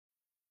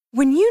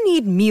When you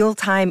need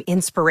mealtime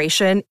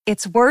inspiration,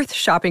 it's worth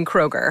shopping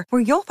Kroger,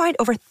 where you'll find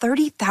over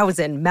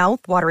 30,000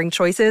 mouth-watering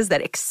choices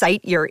that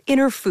excite your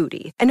inner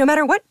foodie. And no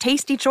matter what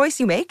tasty choice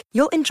you make,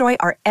 you'll enjoy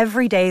our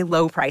everyday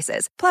low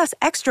prices, plus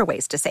extra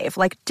ways to save,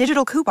 like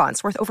digital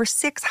coupons worth over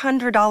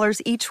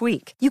 $600 each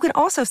week. You can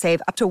also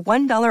save up to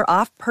 $1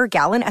 off per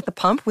gallon at the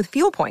pump with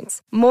fuel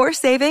points. More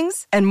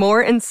savings and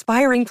more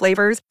inspiring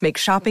flavors make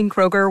shopping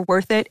Kroger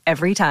worth it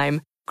every time.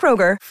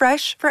 Kroger,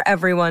 fresh for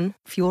everyone.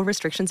 Fuel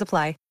restrictions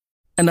apply.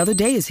 Another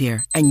day is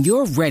here, and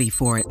you're ready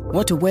for it.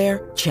 What to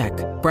wear? Check.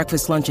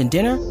 Breakfast, lunch, and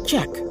dinner?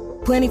 Check.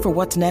 Planning for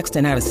what's next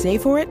and how to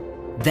save for it?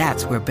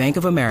 That's where Bank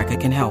of America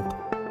can help.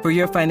 For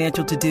your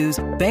financial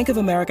to-dos, Bank of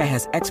America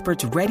has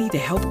experts ready to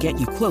help get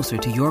you closer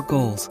to your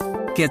goals.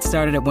 Get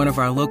started at one of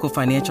our local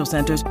financial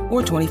centers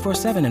or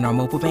 24/7 in our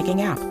mobile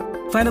banking app.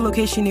 Find a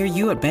location near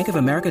you at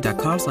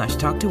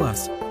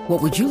bankofamerica.com/talktous.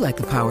 What would you like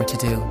the power to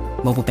do?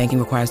 Mobile banking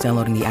requires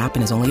downloading the app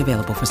and is only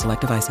available for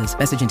select devices.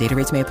 Message and data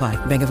rates may apply.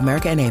 Bank of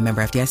America N.A.,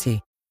 member FDIC.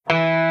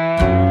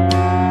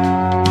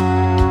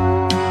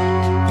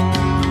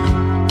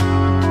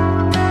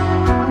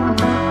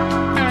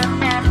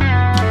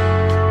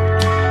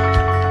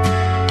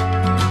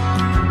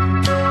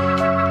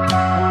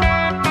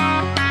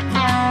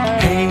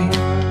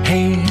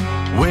 Hey,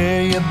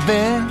 where you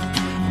been?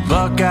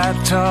 Buckeye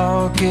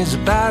Talk is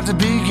about to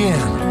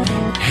begin.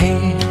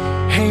 Hey,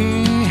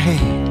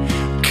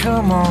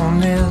 come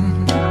on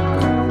in.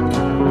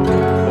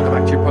 Welcome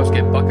back to your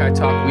postgame Buckeye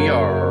Talk. We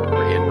are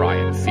in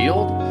Ryan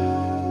Field.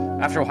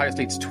 After Ohio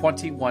State's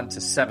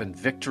 21-7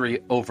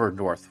 victory over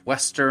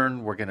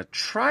Northwestern, we're going to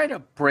try to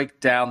break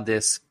down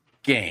this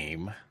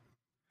game.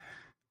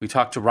 We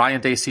talked to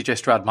Ryan Day, CJ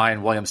Stroud,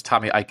 Mayan Williams,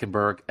 Tommy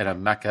Eichenberg, and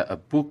Emeka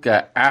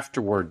Egbuka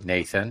afterward.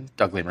 Nathan,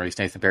 Doug Lesmerises,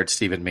 Nathan Baird,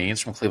 Stephen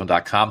Means from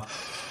Cleveland.com.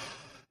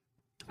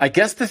 I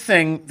guess the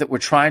thing that we're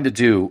trying to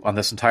do on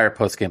this entire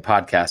postgame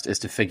podcast is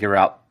to figure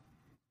out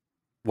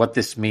what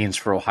this means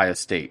for Ohio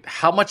State.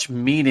 How much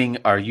meaning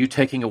are you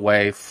taking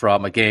away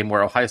from a game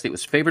where Ohio State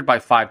was favored by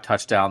 5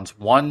 touchdowns,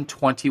 won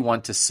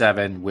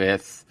 21-7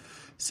 with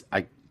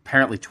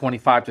apparently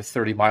 25 to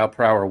 30 mile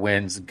per hour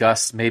winds,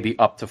 gusts maybe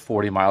up to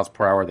 40 miles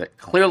per hour that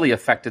clearly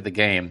affected the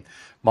game?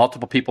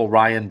 Multiple people,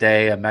 Ryan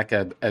Day,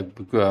 Emeka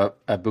Egbuka,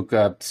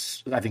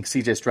 I think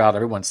CJ Stroud,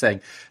 everyone's saying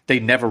they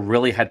never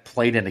really had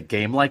played in a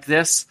game like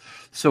this.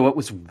 So it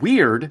was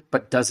weird,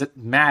 but does it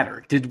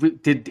matter? Did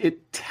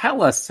it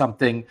tell us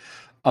something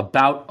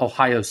about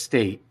Ohio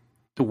State,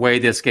 the way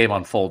this game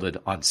unfolded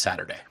on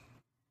Saturday?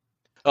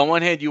 On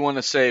one hand, you want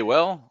to say,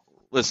 well,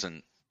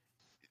 listen,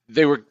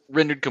 they were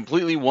rendered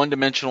completely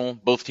one-dimensional,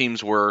 both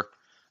teams were,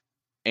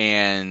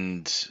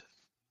 and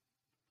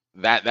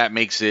that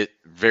makes it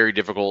very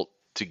difficult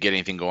to get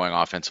anything going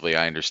offensively.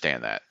 I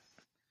understand that.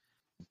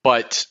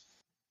 But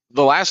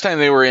the last time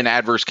they were in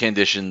adverse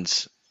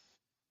conditions,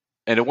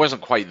 and it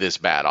wasn't quite this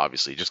bad,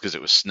 obviously, just because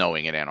it was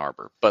snowing in Ann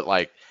Arbor, but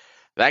like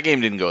that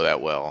game didn't go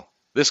that well.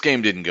 This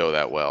game didn't go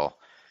that well.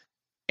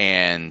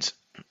 And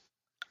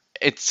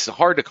it's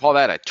hard to call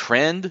that a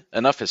trend.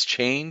 Enough has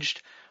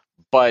changed,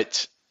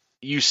 but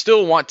you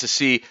still want to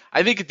see,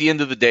 I think at the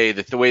end of the day,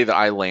 that the way that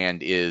I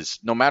land is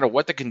no matter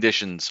what the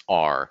conditions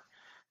are,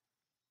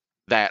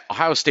 that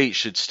Ohio State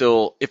should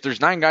still, if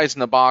there's 9 guys in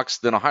the box,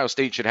 then Ohio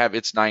State should have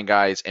its 9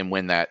 guys and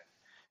win that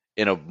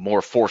in a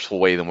more forceful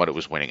way than what it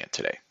was winning it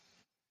today.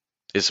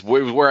 Is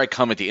where I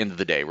come at the end of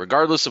the day,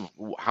 regardless of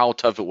how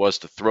tough it was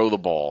to throw the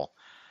ball,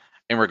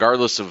 and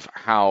regardless of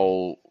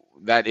how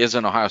that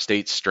isn't Ohio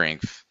State's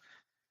strength,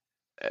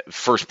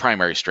 first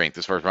primary strength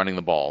as far as running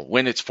the ball,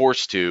 when it's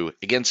forced to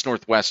against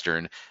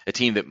Northwestern, a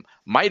team that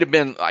might have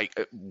been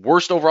like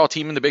worst overall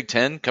team in the Big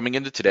Ten coming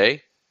into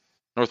today,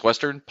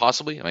 Northwestern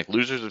possibly, like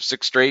losers of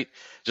 6 straight,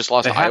 just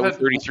lost to Iowa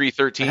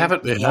 33-13. They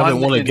haven't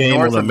won a game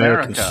on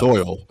American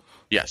soil.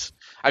 Yes.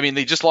 I mean,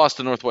 they just lost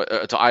to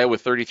Iowa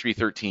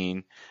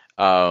 33-13.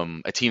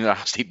 A team that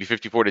Ohio State beat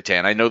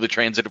 54-10. I know the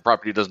transitive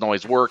property doesn't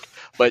always work,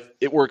 but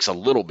it works a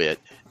little bit.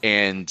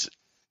 And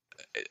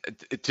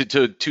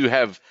to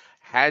have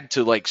had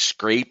to like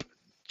scrape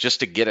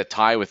just to get a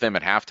tie with them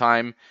at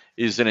halftime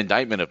is an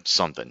indictment of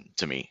something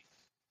to me.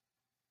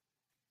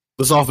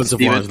 This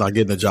offensive line is not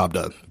getting the job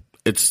done.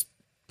 It's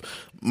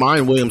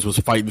Mayan Williams was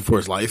fighting for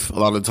his life a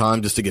lot of the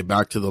time just to get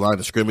back to the line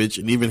of scrimmage,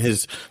 and even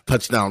his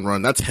touchdown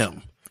run, that's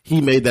him.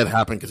 He made that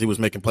happen because he was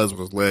making plays with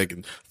his leg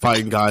and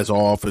fighting guys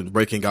off and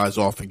breaking guys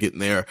off and getting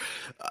there.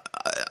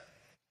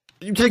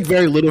 You take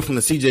very little from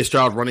the C.J.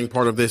 Stroud running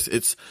part of this.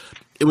 It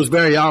was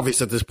very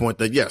obvious at this point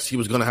that, yes, he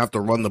was going to have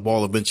to run the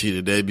ball eventually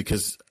today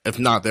because if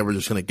not, they were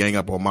just going to gang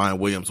up on Mayan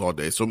Williams all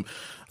day. So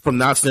from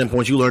that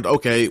standpoint, you learned,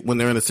 okay, when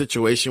they're in a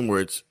situation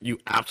where you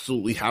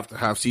absolutely have to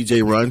have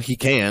C.J. run, he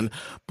can,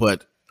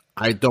 but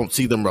I don't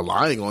see them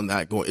relying on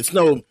that going. It's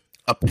no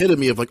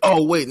epitome of like,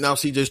 oh, wait, now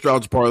C.J.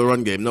 Stroud's part of the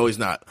run game. No, he's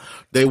not.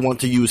 They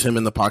want to use him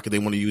in the pocket. They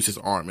want to use his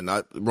arm.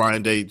 And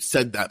Ryan Day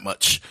said that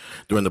much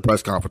during the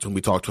press conference when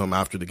we talked to him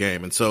after the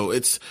game. And so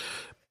it's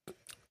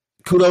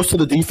kudos to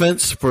the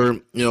defense for,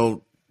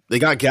 They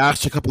got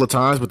gashed a couple of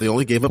times, but they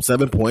only gave up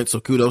 7 points, so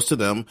kudos to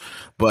them.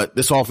 But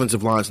this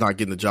offensive line's not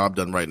getting the job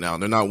done right now.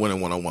 They're not winning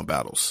one-on-one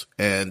battles.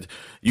 And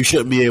you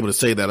shouldn't be able to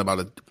say that about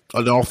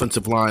an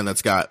offensive line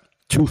that's got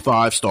 2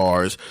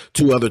 5-stars,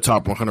 2 other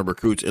top 100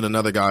 recruits, and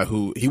another guy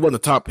who he was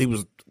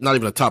not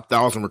even a top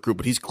 1,000 recruit,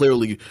 but he's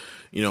clearly,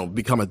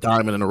 become a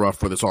diamond in the rough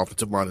for this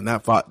offensive line. And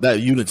that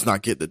unit's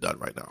not getting it done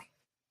right now.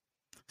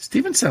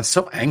 Steven sounds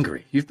so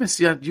angry. You've been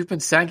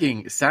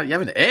sagging. You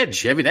have an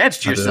edge. You have an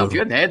edge to yourself. You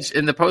have an edge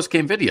in the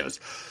post-game videos.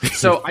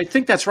 So I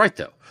think that's right,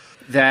 though.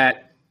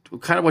 That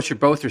kind of what you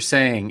both are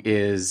saying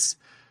is,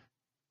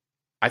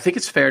 I think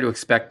it's fair to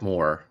expect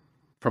more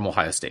from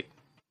Ohio State,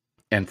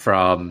 and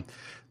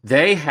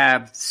they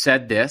have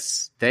said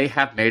this. They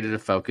have made it a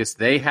focus.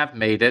 They have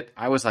made it.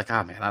 I was like,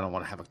 oh, man, I don't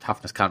want to have a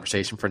toughness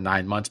conversation for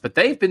 9 months. But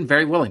they've been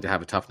very willing to have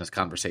a toughness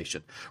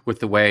conversation with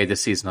the way the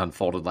season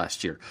unfolded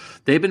last year.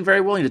 They've been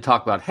very willing to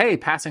talk about, hey,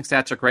 passing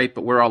stats are great,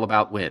 but we're all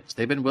about wins.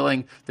 They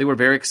were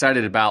very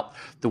excited about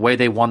the way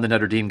they won the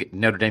Notre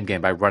Dame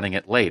game by running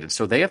it late. And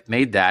so they have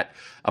made that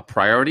a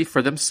priority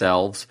for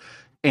themselves.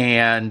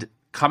 And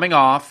coming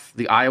off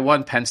the Iowa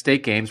and Penn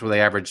State games where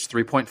they averaged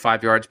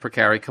 3.5 yards per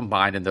carry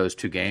combined in those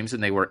 2 games,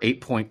 and they were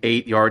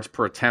 8.8 yards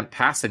per attempt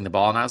passing the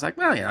ball, and I was like,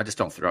 well, just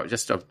don't throw it.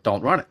 Just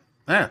don't run it.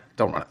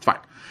 Don't run it. It's fine.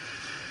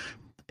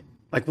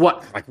 Like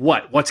what?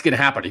 What's going to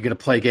happen? Are you going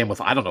to play a game with,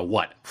 I don't know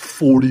what,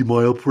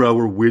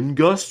 40-mile-per-hour wind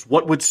gusts?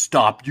 What would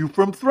stop you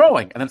from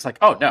throwing? And then it's like,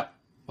 oh, no.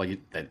 Well,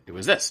 it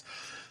was this.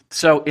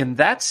 So in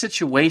that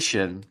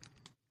situation,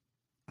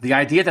 the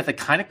idea that they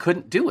kind of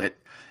couldn't do it,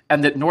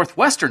 and that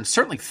Northwestern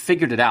certainly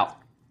figured it out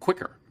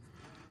quicker.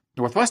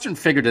 Northwestern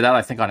figured it out,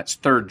 I think, on its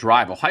 3rd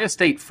drive. Ohio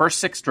State, first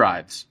 6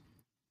 drives,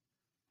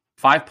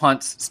 5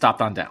 punts,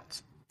 stopped on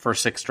downs.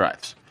 First 6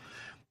 drives.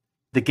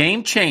 The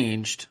game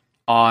changed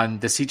on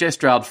the C.J.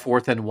 Stroud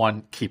 4th and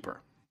 1 keeper.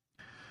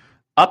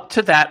 Up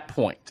to that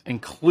point,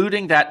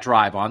 including that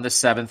drive on the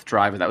 7th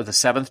drive, that was the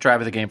 7th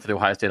drive of the game for the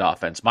Ohio State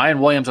offense,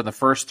 Mayan Williams on the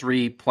first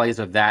 3 plays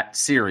of that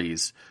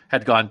series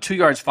had gone 2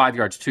 yards, 5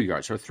 yards, 2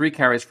 yards, so 3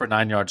 carries for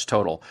 9 yards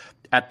total.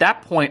 At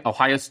that point,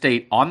 Ohio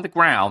State on the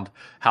ground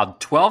had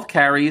 12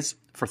 carries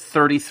for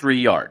 33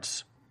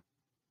 yards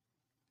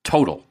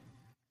total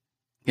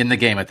in the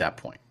game at that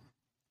point.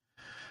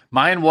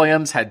 Mayan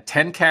Williams had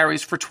 10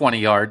 carries for 20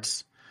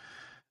 yards.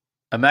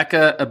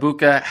 Emeka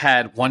Egbuka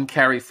had 1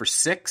 carry for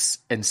 6,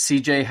 and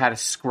CJ had a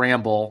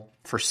scramble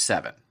for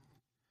 7.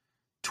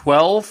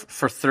 12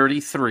 for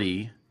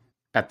 33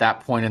 at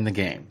that point in the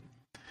game.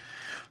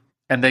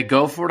 And they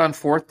go for it on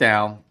 4th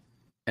down,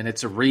 and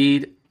it's a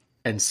read,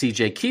 and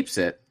CJ keeps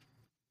it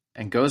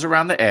and goes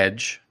around the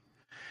edge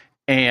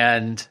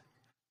and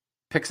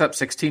picks up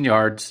 16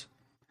 yards.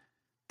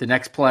 The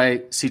next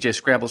play, CJ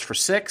scrambles for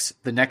 6.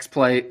 The next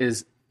play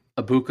is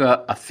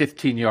Egbuka, a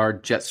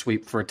 15-yard jet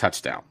sweep for a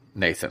touchdown,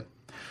 Nathan.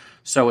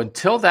 So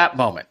until that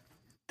moment,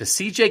 the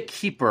CJ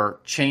keeper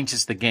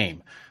changes the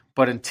game.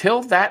 But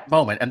until that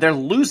moment, and they're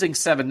losing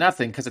 7-0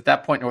 because at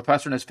that point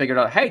Northwestern has figured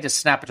out, hey, just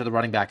snap it to the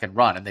running back and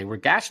run. And they were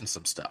gashing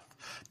some stuff.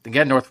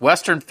 Again,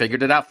 Northwestern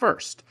figured it out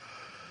first.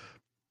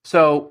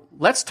 So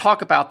let's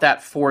talk about that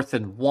 4th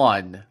and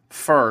 1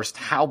 first,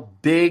 how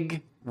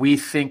big we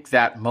think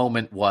that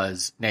moment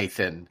was,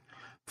 Nathan,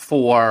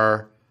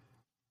 for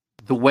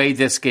the way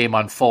this game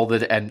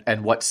unfolded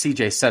and what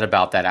CJ said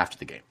about that after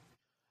the game.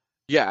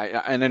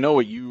 Yeah, and I know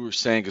what you were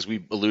saying because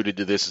we alluded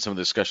to this in some of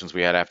the discussions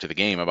we had after the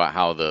game about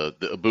how the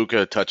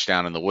Egbuka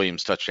touchdown and the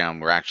Williams touchdown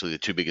were actually the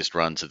 2 biggest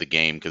runs of the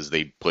game because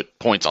they put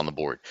points on the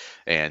board.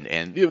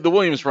 And the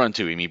Williams run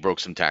too. I mean, he broke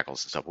some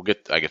tackles and stuff.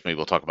 I guess maybe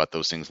we'll talk about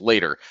those things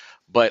later.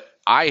 But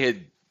I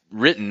had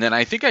written, and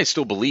I think I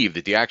still believe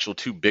that the actual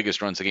 2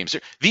 biggest runs of the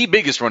game, the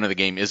biggest run of the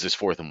game is this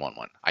 4th and 1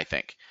 one, I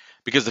think.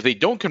 Because if they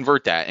don't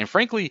convert that, and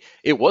frankly,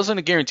 it wasn't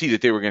a guarantee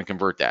that they were going to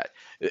convert that.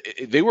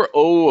 They were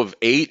 0 of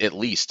 8 at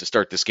least to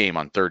start this game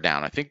on 3rd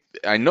down.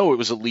 I know it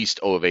was at least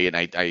 0 of 8,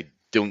 and I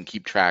don't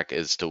keep track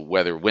as to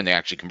when they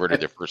actually converted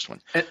their first one.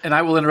 And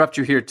I will interrupt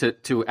you here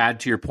to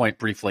add to your point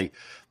briefly.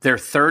 Their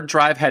 3rd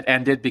drive had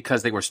ended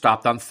because they were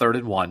stopped on 3rd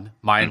and 1,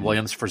 Mayan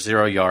Williams for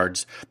 0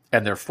 yards.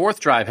 And their 4th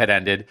drive had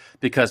ended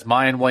because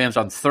Mayan Williams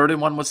on 3rd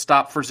and 1 was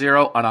stopped for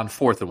 0, and on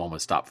 4th and 1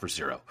 was stopped for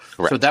 0.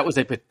 Correct. So that was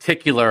a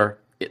particular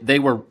 – they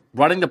were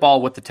running the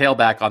ball with the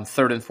tailback on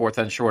 3rd and 4th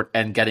and short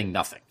and getting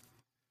nothing.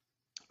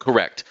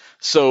 Correct.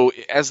 So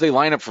as they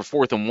line up for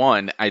 4th and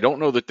 1, I don't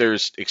know that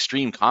there's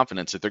extreme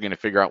confidence that they're going to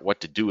figure out what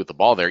to do with the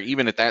ball there.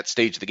 Even at that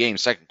stage of the game,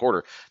 2nd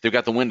quarter, they've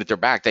got the wind at their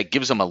back. That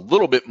gives them a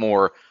little bit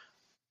more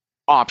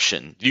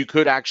option. You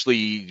could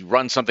actually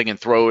run something and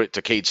throw it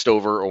to Cade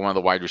Stover or one of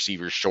the wide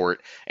receivers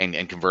short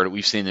and convert it.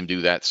 We've seen them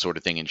do that sort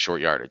of thing in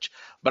short yardage.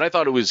 But I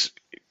thought it was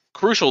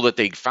crucial that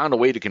they found a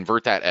way to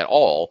convert that at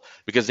all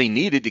because they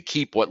needed to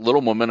keep what little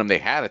momentum they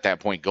had at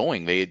that point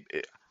going.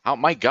 Oh,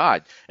 my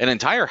God, an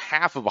entire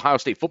half of Ohio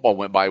State football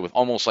went by with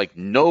almost like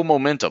no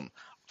momentum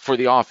for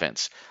the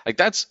offense. Like,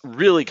 that's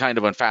really kind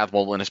of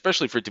unfathomable, and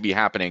especially for it to be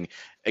happening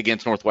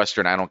against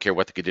Northwestern. I don't care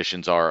what the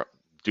conditions are,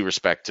 due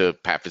respect to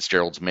Pat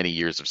Fitzgerald's many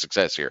years of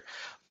success here.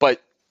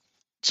 But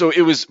so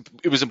it was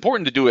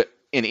important to do it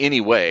in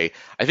any way.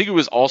 I think it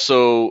was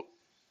also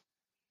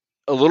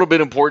a little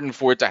bit important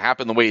for it to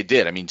happen the way it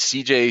did. I mean,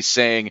 CJ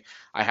saying,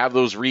 I have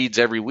those reads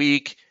every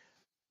week,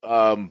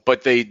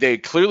 but they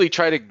clearly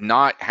try to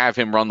not have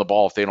him run the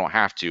ball if they don't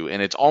have to.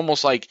 And it's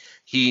almost like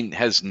he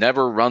has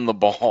never run the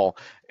ball,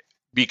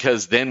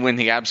 because then when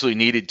he absolutely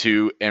needed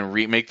to and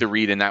make the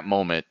read in that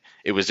moment,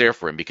 it was there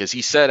for him. Because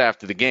he said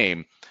after the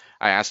game,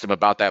 I asked him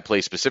about that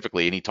play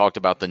specifically, and he talked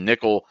about the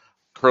nickel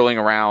curling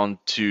around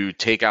to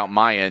take out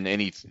Mayan,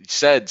 and he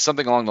said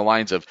something along the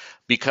lines of,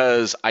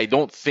 because I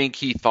don't think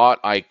he thought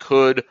I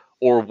could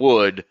or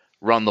would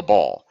run the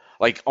ball.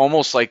 Like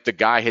almost like the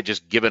guy had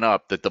just given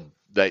up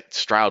that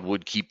Stroud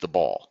would keep the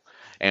ball.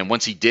 And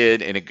once he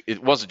did, and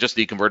it wasn't just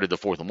that he converted the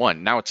 4th and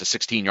 1. Now it's a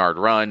 16-yard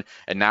run,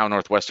 and now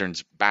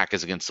Northwestern's back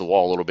is against the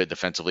wall a little bit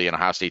defensively, and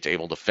Ohio State's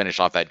able to finish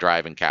off that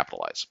drive and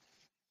capitalize.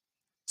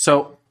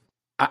 So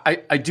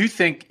I do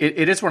think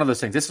it is one of those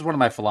things. This is one of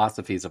my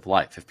philosophies of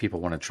life, if people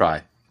want to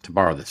try to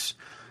borrow this.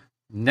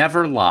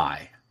 Never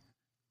lie.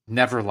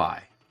 Never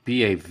lie.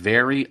 Be a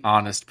very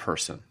honest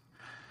person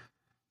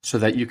so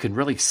that you can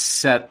really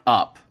set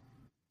up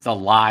the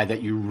lie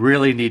that you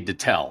really need to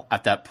tell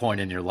at that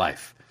point in your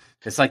life.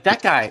 It's like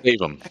that guy,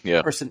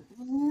 that person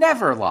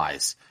never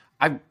lies.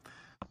 I've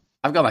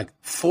got like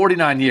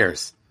 49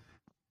 years,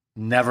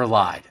 never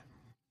lied.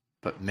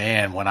 But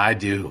man, when I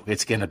do,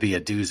 it's going to be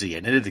a doozy,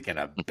 and it is going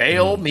to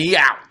bail me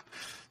out.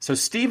 So,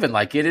 Stephen,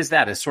 like it is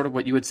that. It's sort of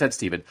what you had said,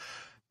 Stephen.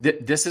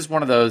 This is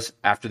one of those,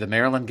 after the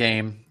Maryland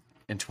game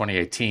in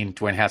 2018,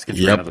 Dwayne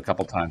Haskins ran it a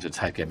couple times in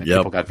tight game, and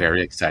people got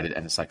very excited.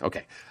 And it's like,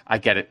 okay, I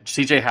get it.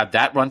 CJ had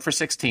that run for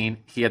 16.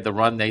 He had the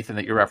run, Nathan,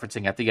 that you're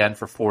referencing at the end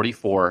for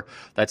 44.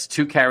 That's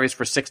 2 carries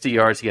for 60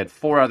 yards. He had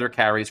 4 other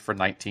carries for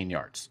 19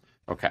 yards.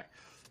 Okay.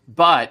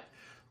 But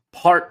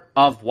part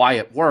of why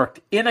it worked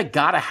in a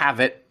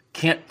gotta-have-it,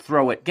 can't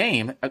throw it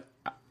game,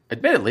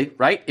 admittedly,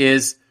 right,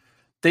 is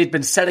they'd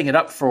been setting it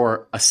up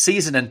for a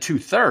season and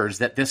 2/3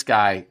 that this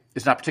guy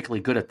is not particularly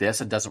good at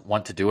this and doesn't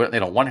want to do it. They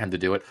don't want him to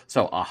do it.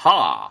 So,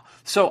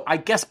 So I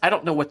guess I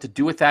don't know what to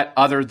do with that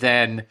other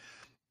than,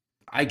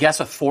 I guess,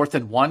 a 4th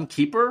and 1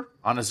 keeper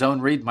on a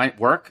zone read might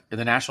work in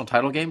the national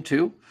title game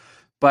too.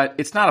 But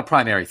it's not a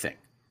primary thing,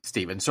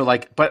 Stephen. So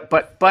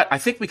but I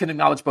think we can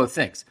acknowledge both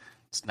things.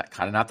 It's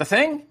kind of not the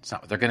thing. It's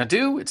not what they're going to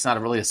do. It's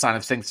not really a sign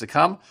of things to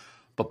come.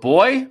 But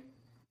boy,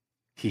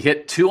 he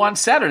hit 2 on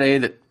Saturday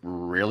that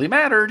really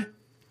mattered.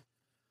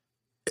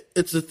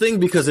 It's the thing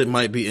because it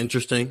might be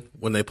interesting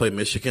when they play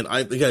Michigan.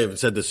 I think I even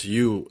said this to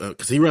you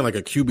because he ran like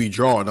a QB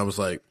draw, and I was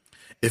like,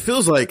 it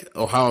feels like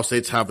Ohio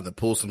State's having to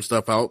pull some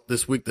stuff out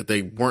this week that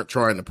they weren't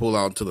trying to pull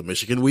out until the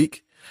Michigan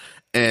week.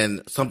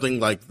 And something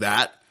like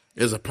that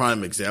is a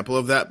prime example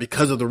of that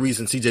because of the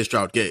reason CJ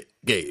Stroud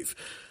gave.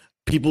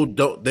 People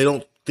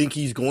don't think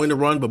he's going to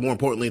run, but more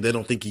importantly, they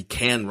don't think he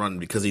can run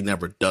because he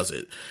never does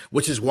it,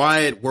 which is why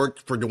it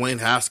worked for Dwayne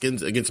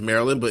Haskins against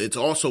Maryland, but it's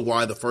also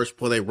why the first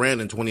play they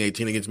ran in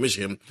 2018 against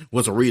Michigan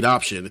was a read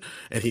option,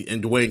 and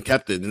Dwayne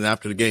kept it, and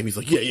after the game, he's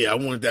like, yeah, I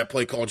wanted that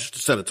play call just to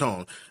set a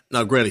tone.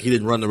 Now, granted, he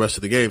didn't run the rest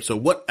of the game, so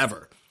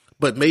whatever,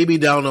 but maybe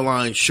down the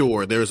line,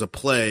 sure, there's a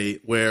play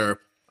where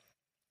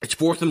it's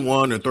 4th and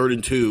 1 or 3rd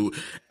and 2,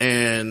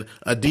 and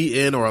a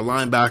DN or a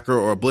linebacker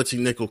or a blitzing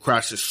nickel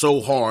crashes so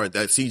hard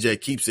that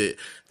CJ keeps it.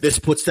 This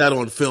puts that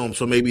on film,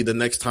 so maybe the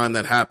next time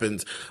that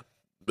happens,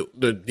 the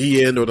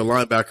DN or the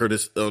linebacker,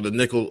 or the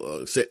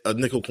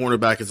nickel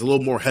cornerback is a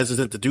little more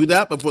hesitant to do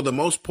that. But for the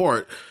most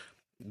part,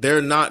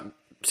 they're not.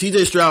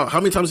 CJ Stroud, how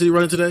many times did he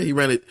run it today? He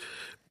ran it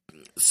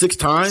 6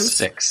 times.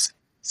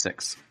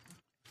 Six.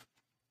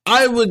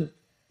 I would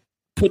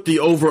put the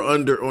over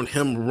under on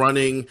him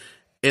running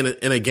in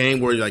a game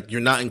where you're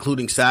not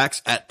including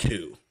sacks at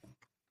 2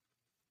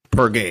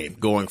 per game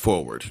going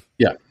forward.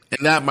 Yeah.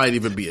 And that might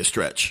even be a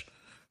stretch.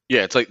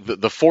 Yeah, it's like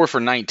the 4 for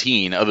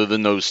 19, other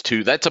than those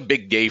 2, that's a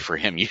big day for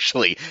him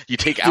usually. You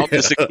take out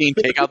the 16,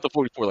 take out the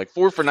 44, like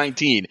 4 for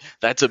 19,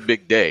 that's a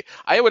big day.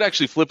 I would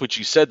actually flip what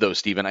you said, though,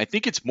 Stephen. I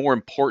think it's more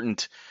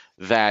important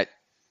that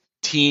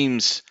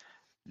teams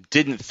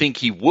didn't think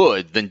he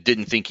would than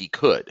didn't think he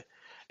could.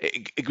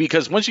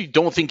 Because once you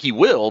don't think he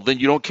will, then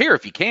you don't care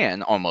if he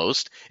can,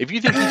 almost. If you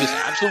think he just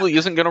absolutely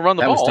isn't going to run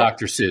the ball. That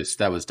was Dr.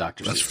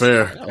 Seuss. That's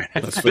fair.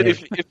 But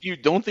if you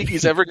don't think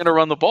he's ever going to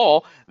run the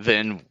ball,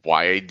 then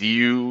why do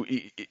you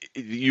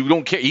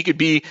don't care? He could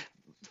be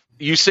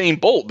Usain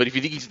Bolt, but if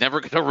you think he's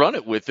never going to run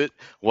it with it,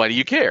 why do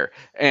you care?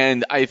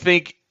 And I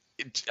think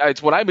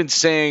it's what I've been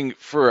saying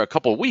for a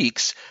couple of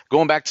weeks,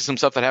 going back to some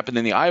stuff that happened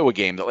in the Iowa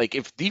game, that like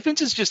if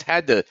defenses just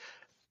had to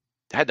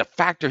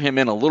factor him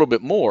in a little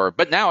bit more.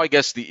 But now I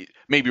guess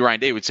maybe Ryan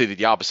Day would say that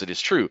the opposite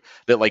is true,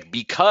 that like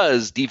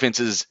because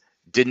defenses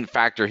didn't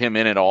factor him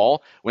in at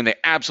all when they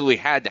absolutely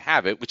had to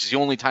have it, which is the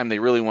only time they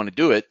really want to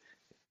do it,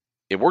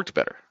 it worked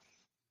better.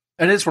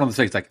 And it's one of those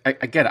things, like,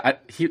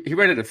 he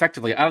ran it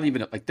effectively. I don't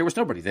even, like, there was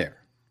nobody there.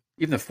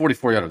 Even the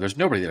 44-yarder, there's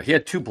nobody there. He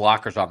had 2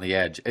 blockers on the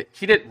edge.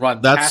 He didn't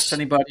run past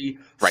anybody,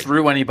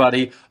 through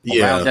anybody,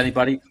 around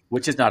anybody,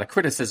 which is not a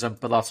criticism,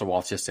 but also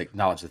I'll just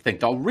acknowledge the thing.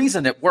 The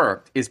reason it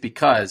worked is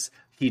because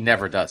He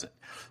never does it.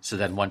 So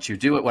then once you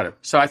do it, whatever.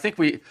 So I think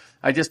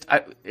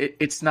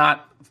it's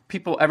not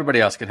people. Everybody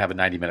else can have a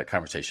 90-minute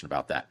conversation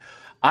about that.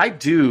 I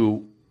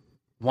do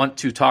want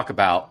to talk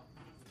about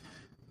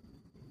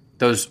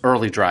those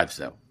early drives,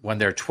 though, when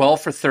they're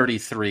 12 for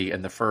 33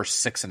 in the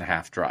first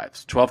 6.5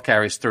 drives, 12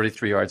 carries,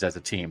 33 yards as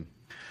a team.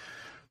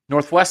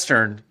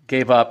 Northwestern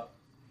gave up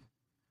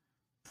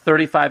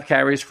 35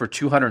 carries for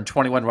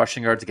 221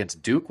 rushing yards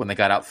against Duke when they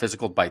got out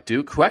physical by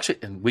Duke, who actually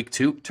in week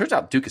 2, turns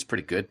out Duke is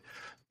pretty good.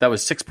 That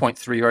was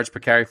 6.3 yards per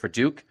carry for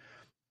Duke.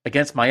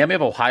 Against Miami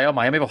of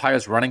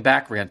Ohio's running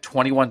back ran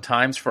 21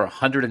 times for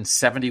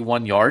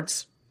 171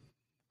 yards.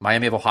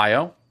 Miami of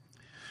Ohio.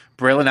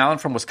 Braylon Allen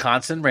from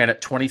Wisconsin ran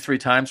it 23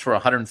 times for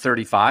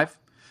 135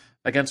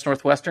 against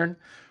Northwestern.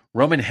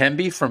 Roman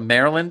Hemby from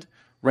Maryland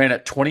ran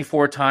it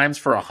 24 times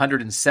for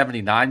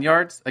 179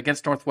 yards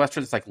against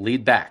Northwestern. It's like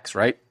lead backs,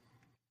 right?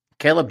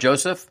 Caleb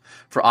Joseph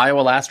for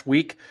Iowa last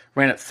week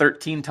ran it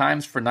 13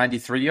 times for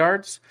 93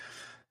 yards.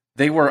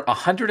 They were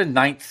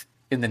 109th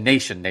in the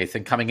nation,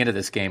 Nathan, coming into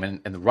this game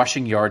in the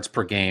rushing yards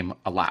per game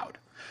allowed.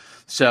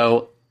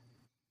 So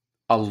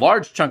a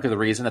large chunk of the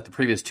reason that the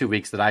previous 2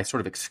 weeks that I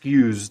sort of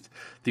excused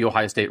the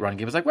Ohio State run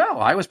game was like, well,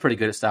 Iowa's pretty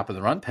good at stopping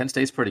the run. Penn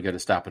State's pretty good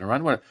at stopping the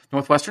run.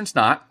 Northwestern's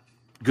not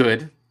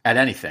good at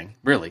anything,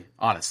 really,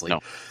 honestly.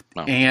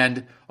 No.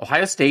 And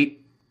Ohio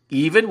State,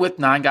 even with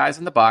 9 guys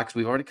in the box,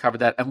 we've already covered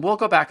that, and we'll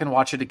go back and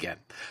watch it again.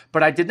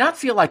 But I did not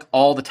feel like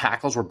all the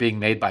tackles were being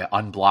made by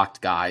unblocked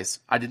guys.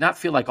 I did not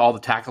feel like all the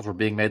tackles were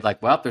being made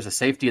like, well, there's a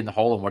safety in the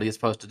hole, and what are you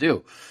supposed to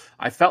do?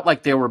 I felt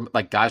like they were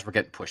like guys were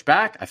getting pushed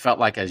back. I felt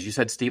like, as you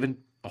said, Stephen,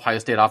 Ohio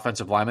State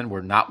offensive linemen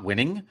were not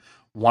winning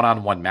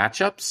one-on-one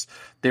matchups.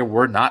 There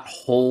were not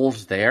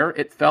holes there,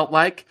 it felt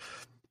like.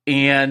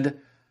 And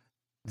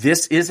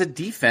this is a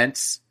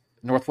defense,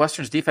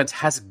 Northwestern's defense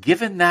has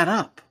given that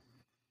up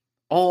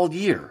all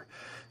year.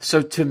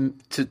 So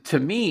to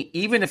me,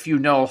 even if you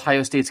know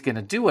Ohio State's going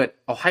to do it,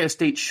 Ohio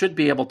State should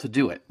be able to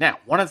do it. Now,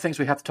 one of the things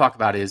we have to talk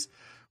about is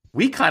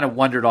we kind of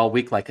wondered all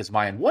week, like, is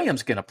Mayan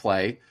Williams going to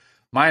play?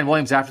 Mayan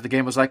Williams after the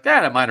game was like,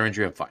 a minor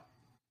injury, I'm fine.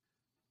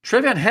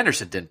 TreVeyon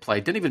Henderson didn't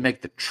play, didn't even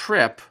make the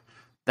trip.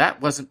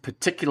 That wasn't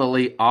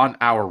particularly on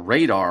our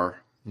radar,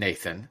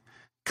 Nathan,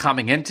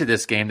 coming into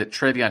this game, that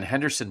TreVeyon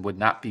Henderson would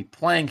not be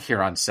playing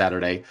here on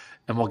Saturday,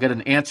 and we'll get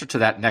an answer to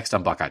that next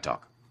on Buckeye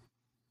Talk.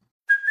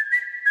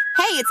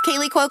 Hey, it's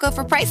Kaylee Cuoco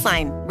for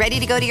Priceline. Ready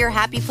to go to your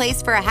happy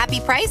place for a happy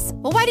price?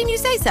 Well, why didn't you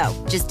say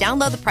so? Just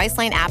download the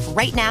Priceline app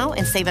right now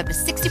and save up to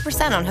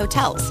 60% on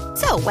hotels.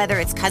 So whether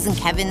it's Cousin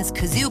Kevin's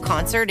Kazoo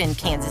Concert in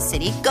Kansas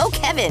City, go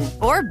Kevin,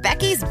 or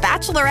Becky's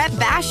Bachelorette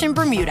Bash in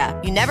Bermuda,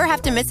 you never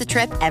have to miss a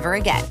trip ever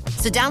again.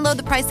 So download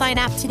the Priceline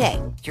app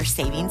today. Your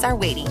savings are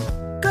waiting.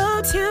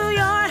 Go to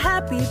your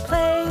happy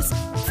place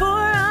for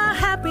a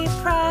happy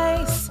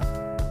price.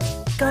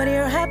 Go to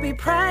your happy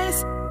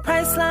price,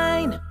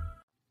 Priceline.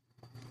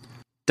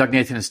 Doug,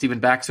 Nathan, and Stephen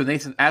back. So,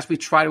 Nathan, as we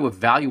try to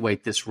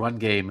evaluate this run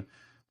game,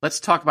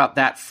 let's talk about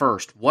that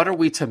first. What are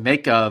we to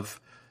make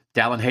of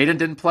Dallin Hayden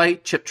didn't play,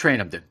 Chip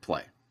Trayanum didn't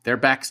play? They're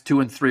backs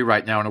 2 and 3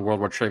 right now in a world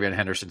where TreVeyon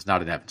Henderson's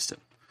not in Evanston.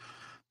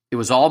 It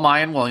was all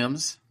Mayan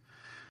Williams.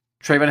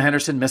 TreVeyon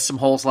Henderson missed some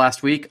holes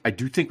last week. I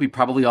do think we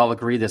probably all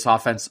agree this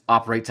offense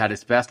operates at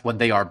its best when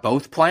they are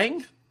both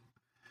playing.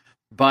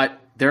 But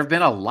there have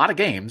been a lot of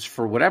games,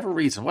 for whatever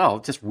reason, well,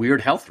 just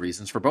weird health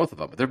reasons for both of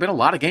them. But there have been a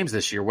lot of games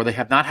this year where they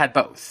have not had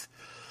both.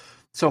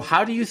 So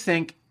how do you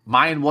think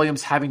Mayan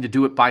Williams having to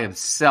do it by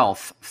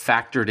himself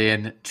factored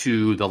in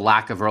to the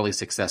lack of early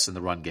success in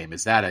the run game?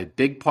 Is that a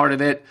big part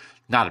of it?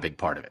 Not a big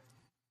part of it.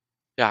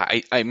 Yeah,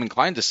 I'm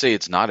inclined to say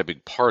it's not a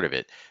big part of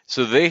it.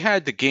 So they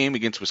had the game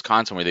against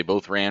Wisconsin where they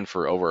both ran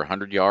for over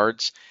 100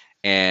 yards.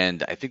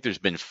 And I think there's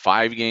been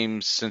 5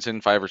 games since then,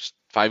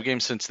 5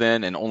 games since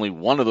then, and only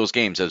one of those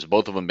games has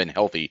both of them been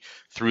healthy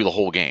through the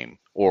whole game.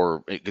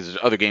 Or because there's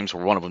other games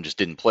where one of them just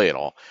didn't play at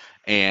all,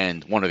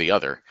 and one or the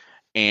other.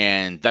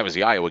 And that was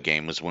the Iowa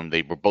game, was when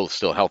they were both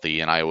still healthy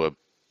and Iowa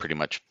pretty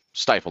much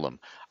stifled them.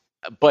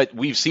 But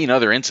we've seen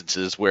other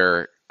instances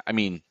where,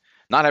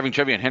 not having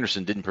TreVeyon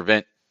Henderson didn't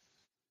prevent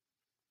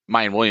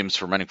Mayan Williams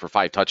from running for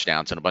 5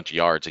 touchdowns and a bunch of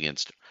yards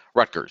against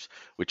Rutgers,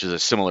 which is a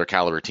similar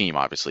caliber team,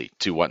 obviously,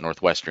 to what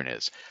Northwestern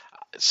is.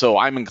 So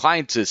I'm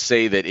inclined to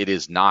say that it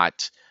is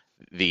not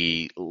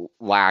the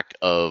lack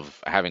of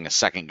having a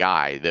second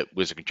guy that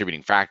was a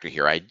contributing factor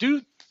here. I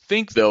do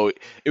think, though,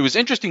 it was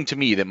interesting to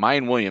me that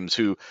Mayan Williams,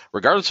 who,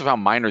 regardless of how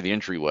minor the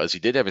injury was, he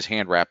did have his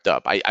hand wrapped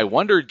up. I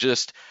wonder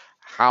just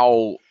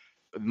how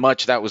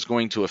much that was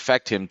going to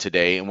affect him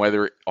today and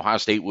whether Ohio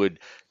State would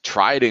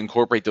try to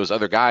incorporate those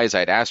other guys.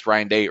 I'd asked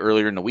Ryan Day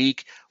earlier in the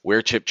week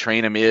where Chip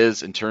Trayanum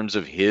is in terms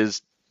of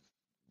his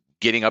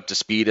getting up to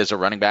speed as a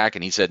running back,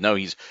 and he said no,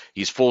 he's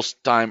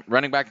full-time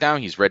running back now.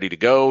 He's ready to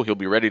go. He'll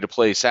be ready to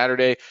play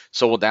Saturday.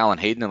 So will Dallin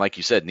Hayden, and like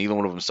you said, neither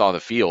one of them saw the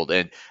field.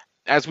 And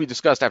as we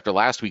discussed after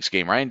last week's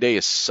game, Ryan Day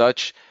is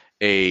such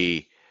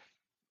a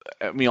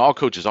I mean, all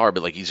coaches are,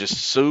 but like he's just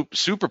so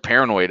super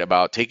paranoid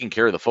about taking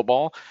care of the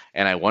football,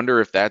 and I wonder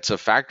if that's a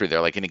factor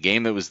there. Like in a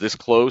game that was this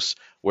close,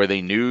 where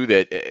they knew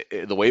that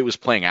the way it was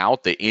playing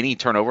out, that any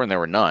turnover, and there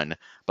were none,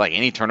 but like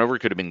any turnover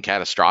could have been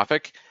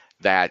catastrophic.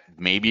 That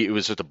maybe it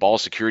was just a ball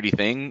security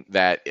thing,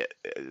 that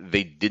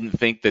they didn't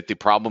think that the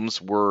problems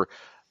were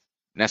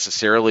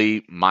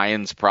necessarily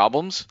Mayan's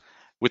problems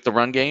with the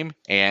run game,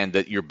 and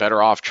that you're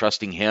better off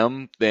trusting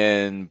him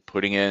than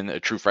putting in a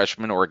true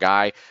freshman or a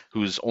guy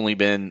who's only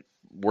been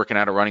working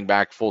out a running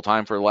back full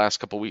time for the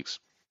last couple of weeks.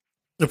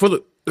 And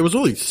there was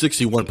only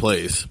 61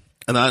 plays,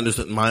 and I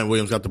understand Mayan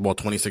Williams got the ball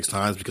 26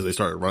 times because they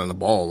started running the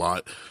ball a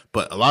lot,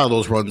 but a lot of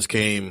those runs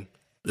came,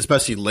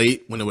 especially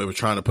late when they were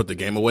trying to put the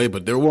game away,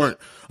 but there weren't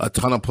a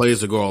ton of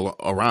plays to go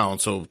around.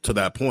 So to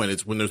that point,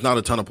 it's when there's not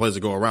a ton of plays to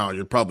go around,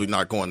 you're probably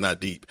not going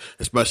that deep,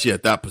 especially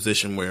at that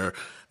position where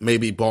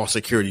maybe ball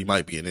security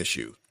might be an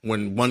issue.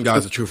 When one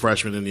guy's a true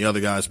freshman and the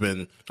other guy's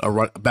been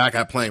back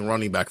at playing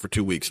running back for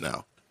 2 weeks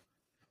now.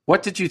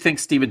 What did you think,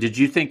 Steven? Did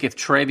you think if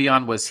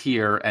Travion was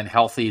here and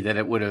healthy that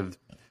it would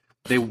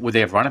they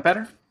have run it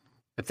better?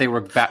 If they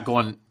were back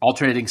going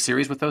alternating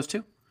series with those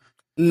two?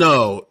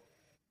 No.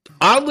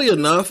 Oddly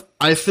enough,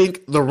 I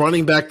think the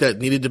running back that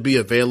needed to be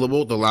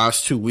available the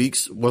last 2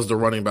 weeks was the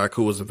running back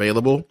who was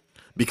available,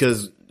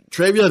 because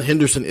Travion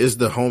Henderson is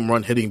the home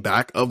run hitting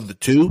back of the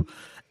two.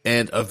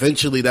 And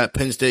eventually that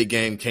Penn State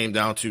game came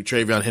down to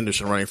Travion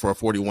Henderson running for a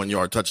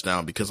 41-yard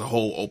touchdown because a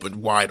hole opened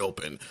wide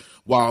open.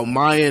 While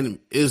Mayan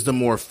is the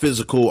more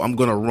physical, I'm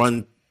going to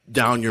run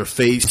down your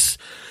face.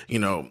 You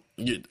know,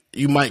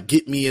 you might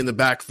get me in the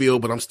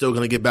backfield, but I'm still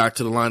going to get back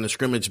to the line of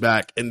scrimmage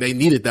back. And they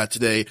needed that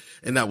today,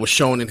 and that was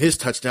shown in his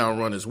touchdown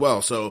run as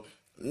well. So,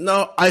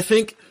 no, I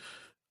think,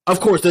 of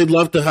course, they'd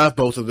love to have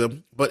both of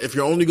them. But if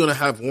you're only going to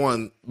have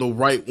one, the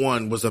right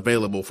one was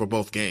available for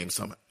both games,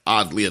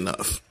 oddly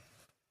enough.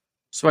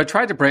 So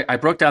I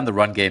broke down the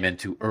run game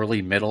into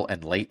early, middle,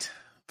 and late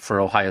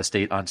for Ohio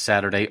State on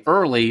Saturday.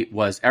 Early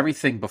was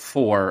everything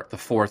before the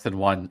 4th and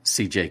 1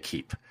 CJ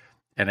keep.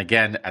 And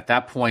again, at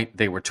that point,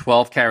 they were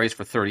 12 carries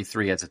for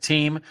 33 as a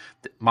team.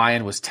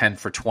 Mayan was 10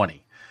 for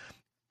 20.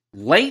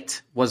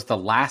 Late was the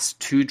last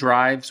two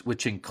drives,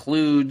 which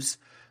includes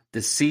the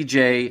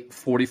CJ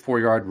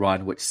 44-yard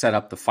run, which set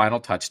up the final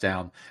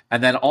touchdown,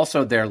 and then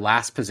also their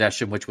last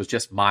possession, which was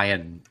just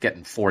Mayan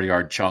getting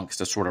 40-yard chunks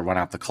to sort of run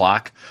out the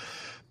clock.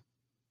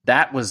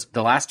 That was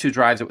the last two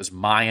drives. It was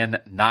Mayan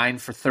 9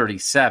 for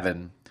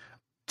 37.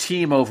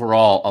 Team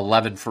overall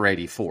 11 for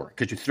 84.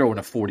 Because you throw in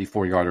a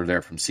 44-yarder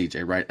there from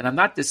CJ, right? And I'm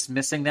not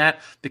dismissing that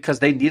because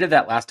they needed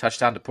that last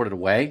touchdown to put it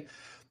away.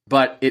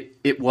 But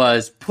it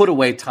was put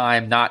away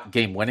time, not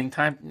game winning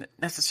time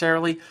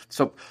necessarily.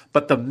 So,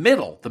 but the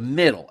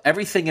middle,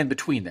 everything in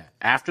between that,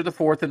 after the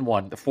 4th and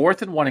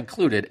 1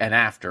 included, and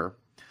after,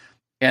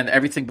 and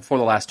everything before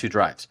the last two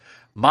drives.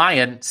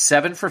 Mayan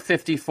 7 for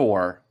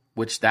 54.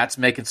 Which that's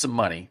making some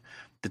money.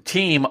 The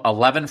team,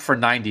 11 for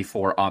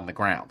 94 on the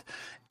ground.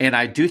 And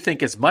I do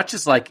think as much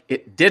as like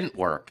it didn't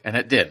work, and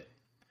it didn't,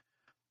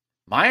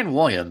 Mayan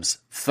Williams'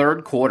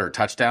 third quarter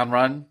touchdown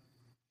run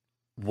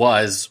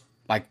was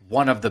like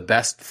one of the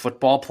best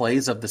football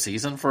plays of the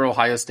season for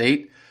Ohio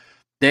State.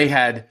 They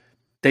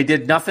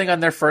did nothing on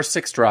their first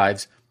 6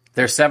 drives.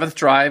 Their 7th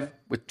drive,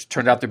 which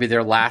turned out to be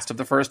their last of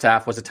the first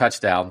half, was a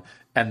touchdown.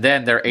 And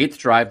then their 8th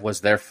drive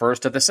was their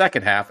first of the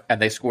second half,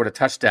 and they scored a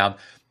touchdown.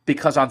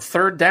 Because on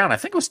third down, I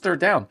think it was third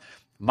down,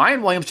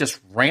 Mayan Williams just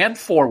ran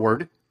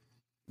forward,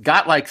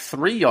 got like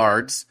 3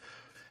 yards,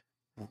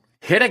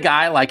 hit a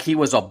guy like he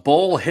was a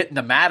bull hitting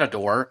a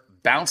matador,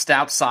 bounced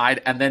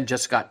outside, and then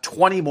just got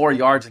 20 more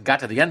yards and got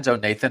to the end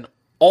zone, Nathan,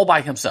 all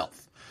by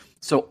himself.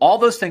 So all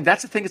those things,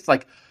 that's the thing. It's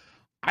like,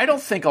 I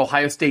don't think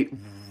Ohio State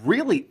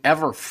really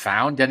ever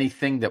found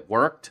anything that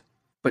worked,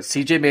 but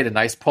CJ made a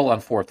nice pull on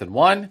 4th and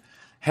 1.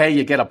 Hey,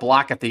 you get a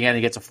block at the end,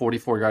 he gets a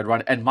 44-yard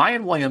run. And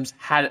Mayan Williams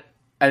had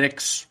I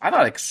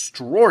thought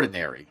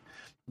extraordinary,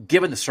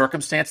 given the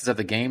circumstances of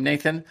the game,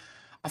 Nathan.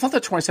 I thought the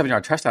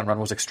 27-yard touchdown run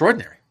was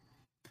extraordinary.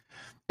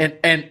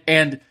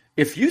 And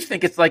if you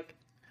think it's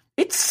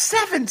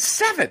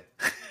 7-7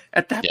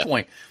 at that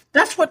point,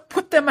 that's what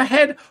put them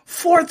ahead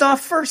for the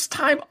first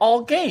time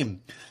all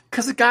game.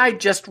 Because the guy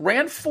just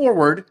ran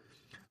forward,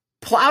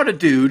 plowed a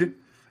dude,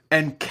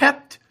 and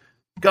kept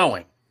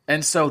going.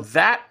 And so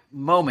that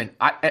moment,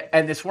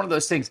 and it's one of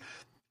those things,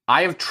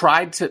 I've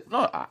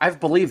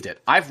believed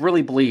it. I've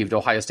really believed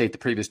Ohio State the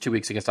previous 2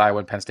 weeks against Iowa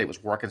and Penn State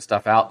was working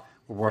stuff out.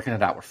 We're working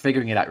it out. We're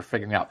figuring it out. You're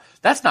figuring it out.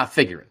 That's not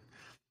figuring.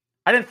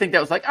 I didn't think that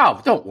was like, oh,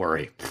 don't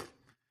worry.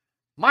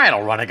 Mayan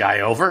will run a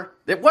guy over.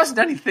 It wasn't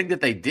anything that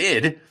they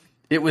did.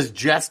 It was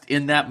just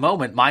in that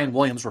moment, Mayan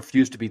Williams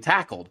refused to be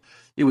tackled.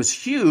 It was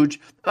huge.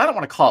 I don't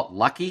want to call it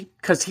lucky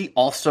because he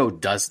also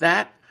does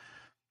that.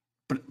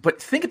 But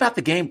think about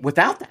the game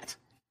without that.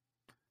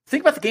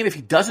 Think about the game if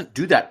he doesn't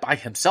do that by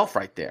himself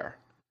right there.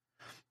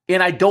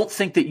 And I don't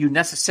think that you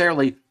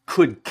necessarily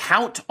could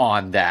count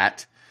on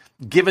that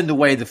given the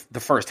way the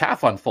first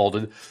half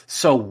unfolded.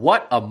 So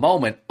what a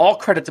moment. All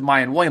credit to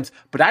Mayan Williams.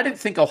 But I didn't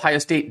think Ohio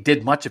State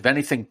did much of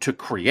anything to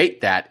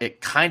create that.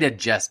 It kind of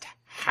just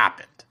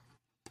happened.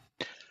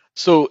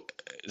 So,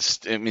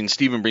 I mean,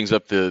 Steven brings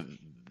up the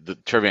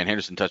TreVeyon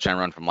Henderson touchdown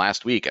run from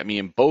last week. I mean,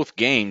 in both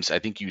games, I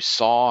think you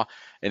saw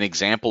an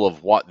example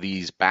of what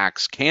these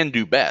backs can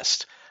do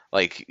best.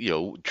 Like,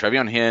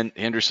 TreVeyon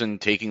Henderson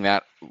taking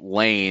that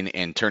lane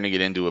and turning it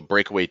into a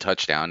breakaway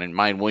touchdown, and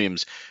Mayan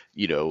Williams,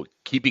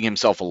 keeping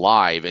himself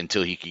alive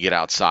until he could get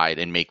outside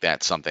and make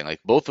that something.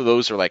 Like, both of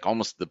those are like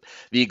almost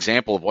the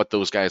example of what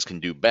those guys can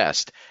do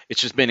best.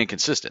 It's just been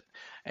inconsistent.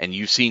 And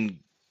you've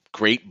seen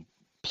great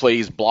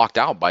plays blocked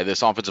out by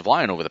this offensive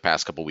line over the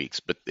past couple weeks,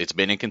 but it's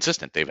been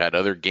inconsistent. They've had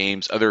other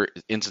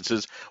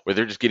instances where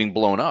they're just getting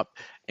blown up.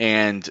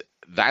 And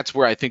that's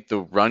where I think the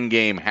run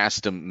game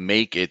has to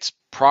make its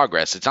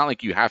progress. It's not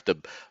like you have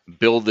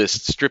to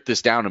strip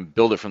this down and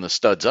build it from the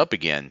studs up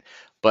again,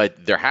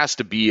 but there has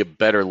to be a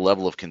better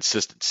level of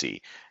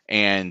consistency.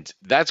 And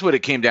that's what it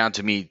came down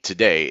to me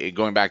today.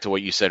 Going back to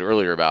what you said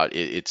earlier about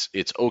it's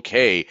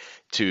okay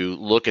to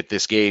look at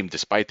this game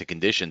despite the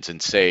conditions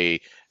and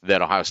say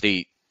that Ohio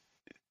State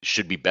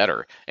should be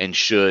better and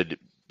should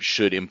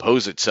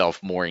impose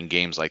itself more in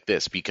games like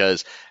this,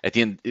 because at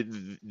the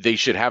end they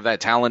should have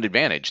that talent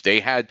advantage. They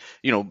had,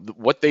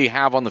 what they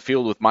have on the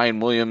field with Mayan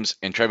Williams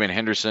and TreVeyon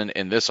Henderson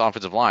and this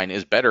offensive line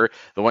is better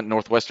than what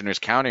Northwestern is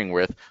counting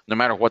with, no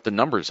matter what the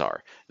numbers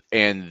are.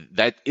 And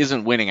that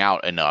isn't winning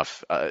out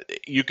enough.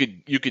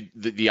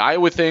 The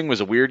Iowa thing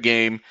was a weird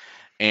game,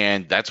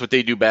 and that's what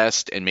they do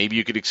best. And maybe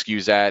you could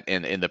excuse that.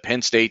 And in the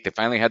Penn State, they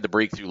finally had the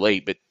breakthrough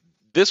late, but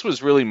this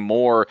was really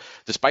more,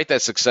 despite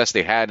that success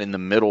they had in the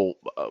middle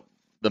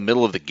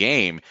of the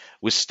game,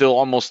 was still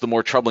almost the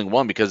more troubling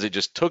one because it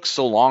just took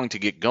so long to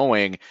get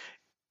going.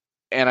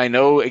 And I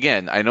know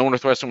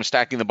Northwestern was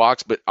stacking the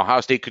box, but Ohio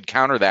State could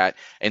counter that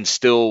and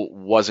still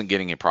wasn't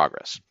getting any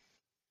progress.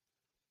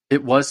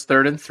 It was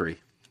 3rd and 3.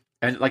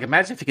 And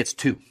imagine if he gets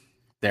 2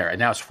 there, and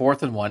now it's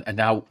 4th and 1, and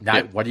now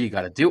what do you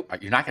got to do?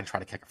 You're not going to try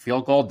to kick a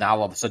field goal. Now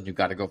all of a sudden you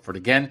got to go for it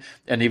again.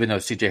 And even though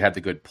CJ had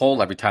the good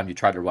pull, every time you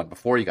tried to run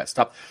before, you got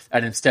stopped.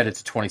 And instead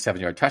it's a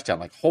 27-yard touchdown.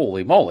 Like,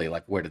 holy moly,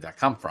 where did that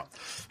come from?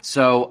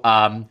 So,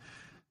 and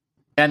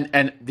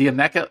the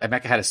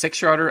Emeka had a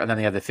 6-yarder, and then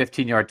they had the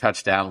 15-yard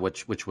touchdown,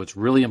 which was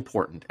really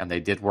important. And they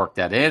did work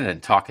that in.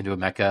 And talking to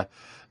Emeka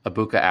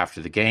Egbuka after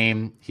the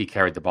game, he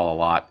carried the ball a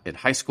lot in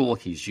high school.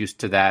 He's used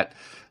to that.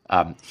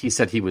 He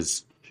said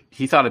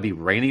he thought it'd be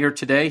rainier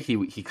today.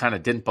 He kind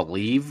of didn't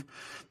believe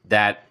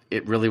that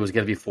it really was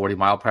going to be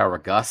 40-mile-per-hour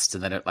gusts,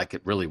 and then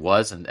it really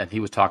was. And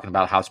he was talking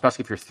about how,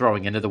 especially if you're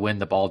throwing into the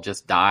wind, the ball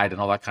just died and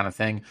all that kind of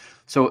thing.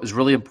 So it was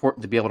really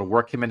important to be able to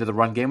work him into the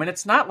run game. And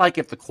it's not like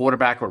if the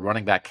quarterback or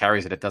running back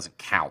carries it doesn't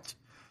count.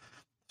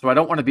 So I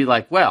don't want to be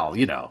like, well,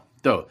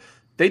 though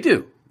they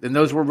do, and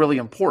those were really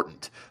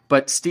important.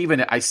 But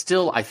Stephen, I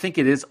think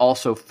it is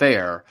also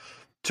fair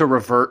to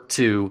revert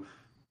to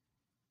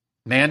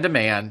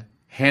man-to-man,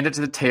 hand it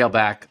to the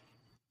tailback,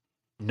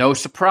 no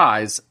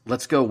surprise,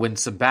 let's go win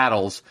some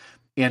battles.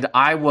 And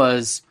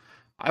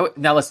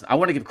now listen, I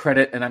want to give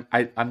credit, and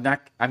I'm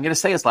going to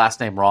say his last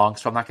name wrong,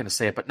 so I'm not going to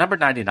say it, but number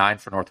 99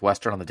 for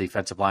Northwestern on the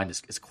defensive line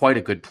is quite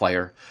a good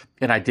player,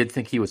 and I did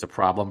think he was a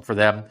problem for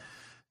them.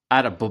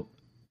 Adebawore,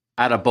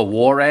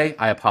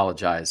 I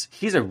apologize.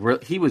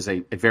 He was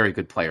a very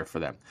good player for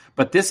them.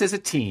 But this is a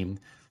team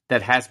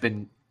that has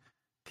been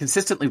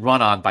consistently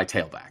run on by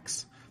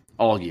tailbacks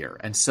all year.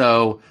 And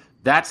so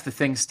that's the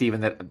thing,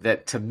 Stephen,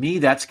 that to me,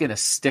 that's going to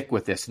stick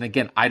with this. And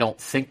again, I don't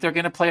think they're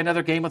going to play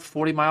another game with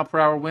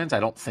 40-mile-per-hour winds. I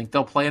don't think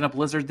they'll play in a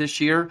blizzard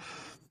this year.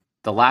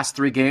 The last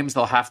 3 games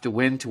they'll have to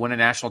win a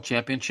national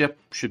championship.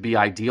 Should be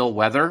ideal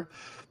weather.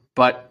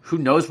 But who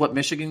knows what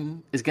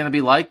Michigan is going to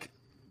be like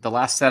the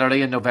last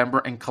Saturday in November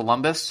in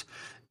Columbus.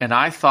 And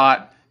I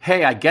thought,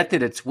 hey, I get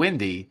that it's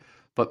windy,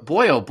 but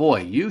boy, oh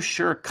boy, you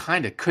sure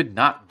kind of could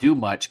not do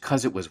much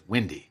because it was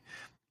windy.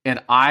 And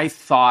I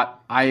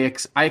thought I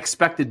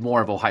expected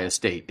more of Ohio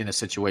State in a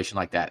situation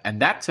like that.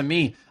 And that, to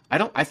me,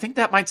 I think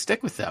that might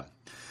stick with them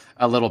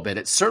a little bit.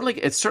 It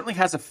certainly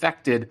has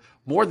affected,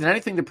 more than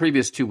anything the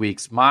previous 2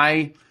 weeks,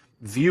 my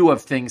view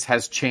of things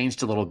has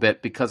changed a little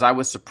bit, because I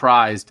was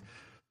surprised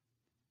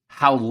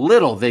how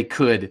little they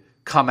could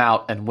come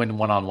out and win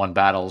one-on-one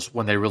battles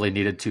when they really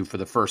needed to for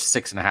the first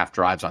 6.5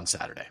 drives on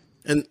Saturday.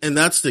 And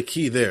that's the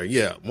key there.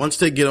 Yeah. Once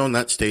they get on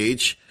that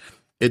stage,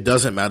 it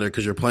doesn't matter,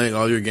 because you're playing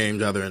all your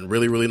games either in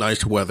really, really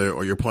nice weather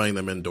or you're playing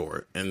them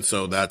indoor. And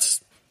so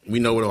we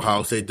know what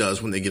Ohio State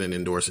does when they get in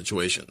indoor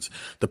situations.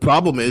 The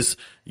problem is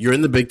you're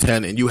in the Big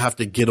Ten and you have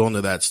to get onto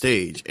that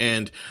stage.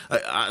 And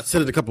I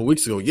said it a couple of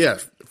weeks ago. Yeah,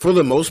 for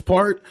the most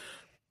part,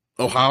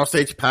 Ohio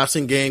State's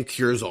passing game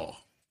cures all.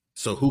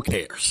 So who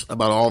cares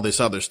about all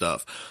this other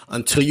stuff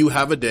until you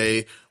have a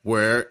day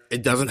where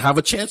it doesn't have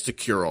a chance to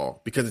cure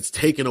all, because it's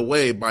taken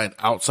away by an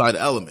outside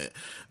element.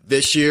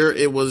 This year,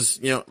 it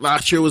was,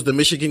 last year was the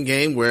Michigan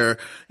game where,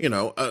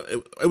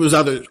 it was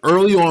either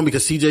early on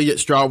because CJ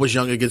Stroud was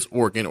young against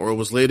Oregon, or it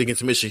was late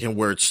against Michigan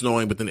where it's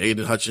snowing, but then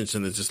Aiden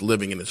Hutchinson is just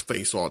living in his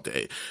face all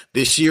day.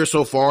 This year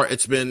so far,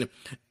 it's been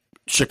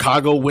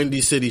Chicago,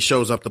 Windy City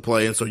shows up to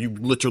play, and so you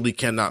literally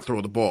cannot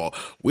throw the ball.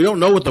 We don't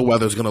know what the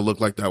weather's going to look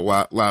like that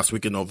last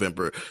week in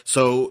November.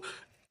 So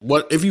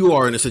What if you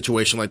are in a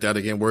situation like that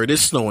again, where it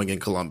is snowing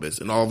in Columbus,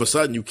 and all of a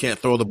sudden you can't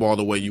throw the ball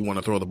the way you want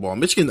to throw the ball?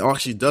 Michigan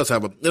actually does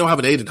have they don't have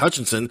an Aiden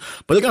Hutchinson,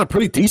 but they got a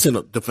pretty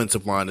decent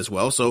defensive line as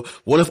well. So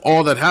what if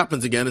all that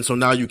happens again, and so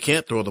now you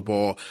can't throw the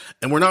ball?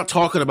 And we're not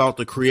talking about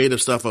the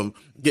creative stuff of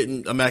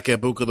getting Emeka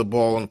Egbuka the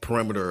ball on the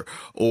perimeter,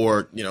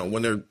 or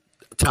when they're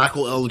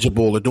tackle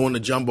eligible or doing the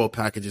jumbo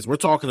packages. We're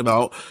talking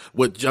about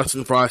what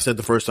Justin Fry said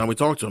the first time we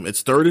talked to him.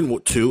 It's 3rd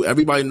and 2.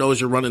 Everybody knows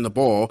you're running the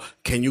ball.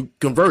 Can you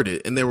convert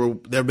it? And there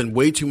have been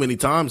way too many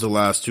times the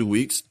last 2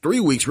 weeks,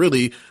 3 weeks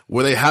really,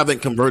 where they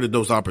haven't converted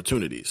those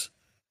opportunities.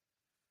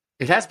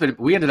 It has been.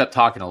 We ended up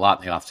talking a lot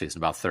in the offseason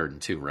about 3rd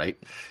and 2,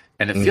 right?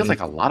 And it feels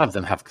like a lot of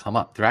them have come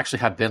up. There actually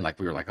have been,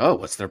 we were like, oh,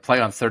 what's their play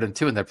on 3rd and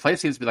 2? And their play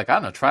seems to be like, I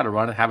don't know, try to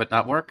run it, have it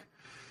not work.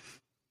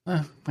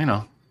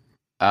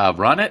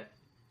 Run it.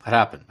 What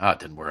happened? Oh, it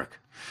didn't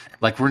work.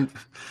 We're in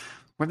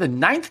the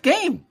 9th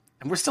game,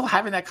 and we're still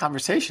having that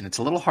conversation. It's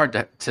a little hard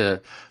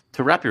to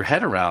wrap your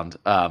head around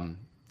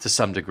to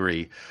some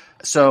degree.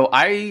 So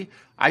I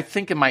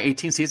think in my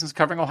 18 seasons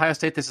covering Ohio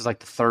State, this is the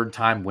 3rd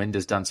time Wind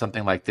has done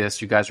something like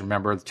this. You guys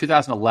remember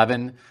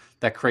 2011,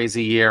 that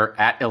crazy year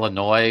at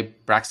Illinois,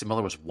 Braxton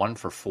Miller was 1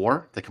 for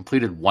 4. They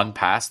completed 1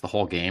 pass the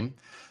whole game.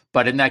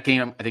 But in that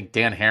game, I think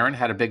Dan Herron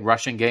had a big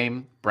rushing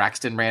game.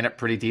 Braxton ran it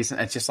pretty decent.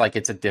 It's just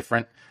it's a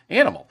different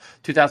animal.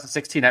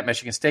 2016 at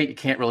Michigan State, you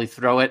can't really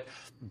throw it,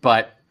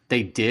 but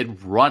they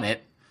did run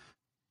it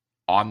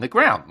on the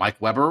ground. Mike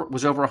Weber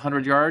was over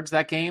 100 yards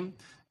that game.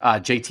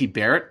 JT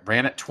Barrett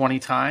ran it 20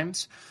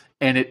 times.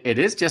 And it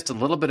is just a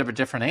little bit of a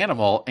different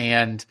animal.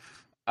 And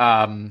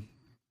the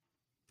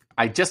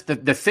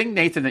thing,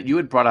 Nathan, that you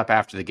had brought up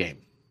after the game,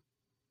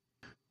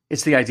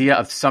 it's the idea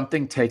of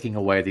something taking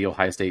away the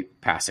Ohio State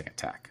passing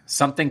attack.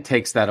 Something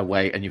takes that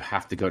away, and you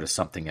have to go to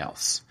something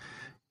else.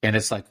 And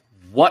it's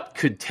what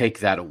could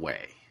take that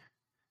away?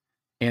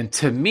 And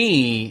to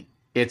me,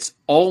 it's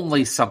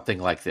only something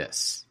like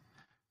this.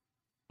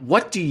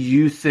 What do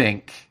you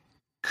think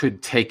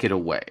could take it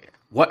away?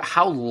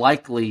 How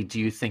likely do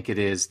you think it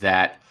is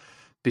that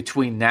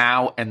between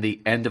now and the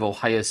end of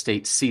Ohio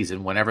State's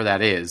season, whenever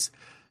that is,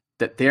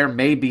 that there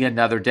may be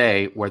another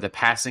day where the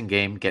passing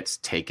game gets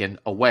taken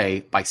away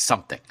by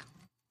something?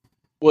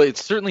 Well,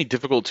 it's certainly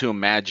difficult to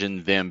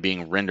imagine them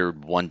being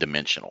rendered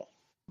one-dimensional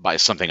by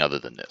something other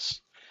than this.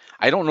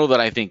 I don't know that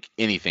I think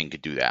anything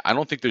could do that. I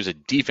don't think there's a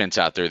defense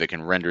out there that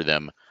can render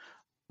them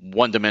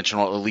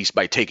one-dimensional, at least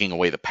by taking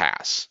away the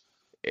pass.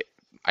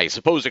 I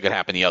suppose it could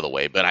happen the other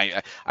way, but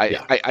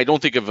I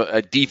don't think of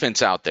a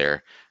defense out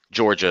there,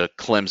 Georgia,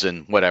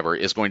 Clemson, whatever,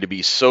 is going to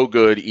be so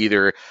good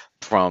either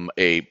from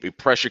a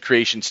pressure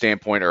creation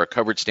standpoint or a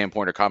coverage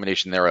standpoint or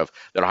combination thereof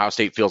that Ohio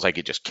State feels like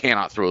it just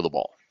cannot throw the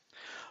ball.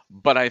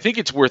 But I think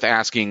it's worth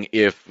asking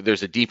if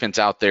there's a defense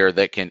out there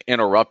that can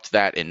interrupt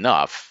that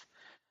enough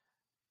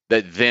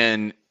that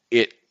then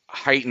it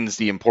heightens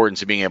the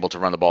importance of being able to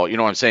run the ball. You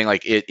know what I'm saying?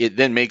 It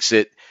then makes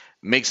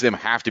them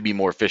have to be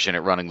more efficient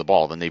at running the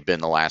ball than they've been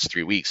the last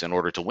 3 weeks in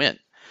order to win.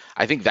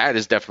 I think that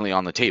is definitely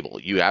on the table.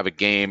 You have a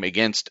game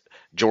against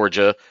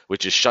Georgia,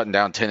 which is shutting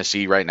down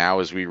Tennessee right now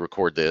as we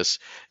record this.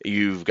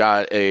 You've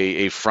got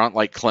a front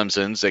like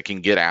Clemson's that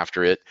can get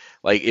after it.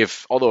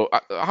 Although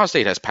Ohio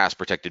State has pass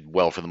protected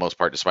well for the most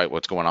part, despite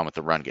what's going on with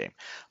the run game.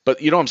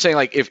 But you know what I'm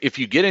saying? If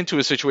you get into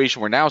a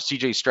situation where now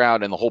CJ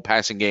Stroud and the whole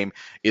passing game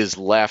is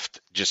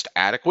left just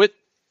adequate,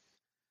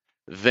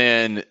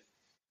 then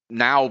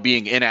now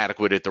being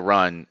inadequate at the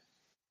run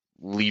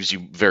leaves you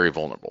very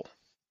vulnerable.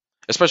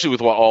 Especially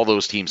with what all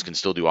those teams can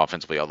still do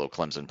offensively, although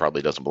Clemson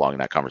probably doesn't belong in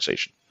that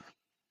conversation.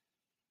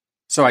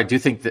 So I do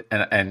think that,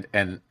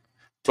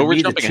 but we're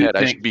jumping ahead.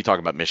 I should be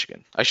talking about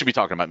Michigan.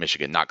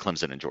 Not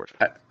Clemson and Georgia.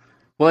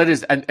 Well, it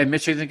is, and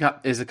Michigan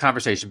is a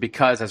conversation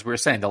because, as we were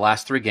saying, the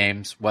last 3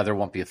 games, weather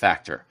won't be a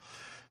factor.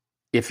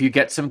 If you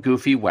get some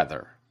goofy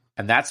weather,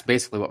 and that's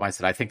basically what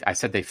I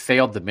said they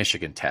failed the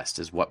Michigan test,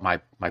 is what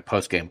my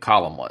post-game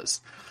column was.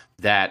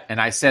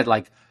 And I said,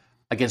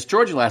 against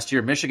Georgia last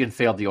year, Michigan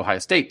failed the Ohio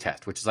State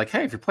test, which is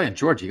hey, if you're playing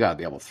Georgia, you got to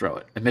be able to throw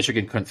it. And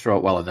Michigan couldn't throw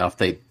it well enough.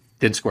 They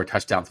didn't score a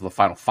touchdown until the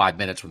final 5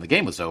 minutes when the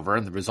game was over,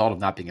 and the result of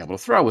not being able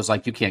to throw was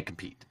you can't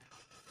compete.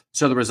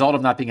 So the result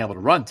of not being able to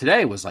run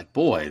today was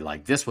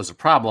this was a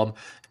problem.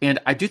 And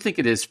I do think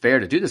it is fair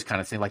to do this kind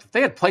of thing. If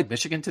they had played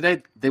Michigan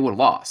today, they would have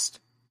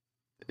lost.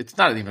 It's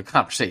not even a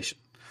conversation.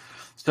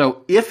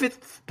 So if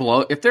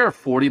there are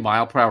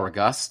 40-mile-per-hour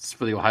gusts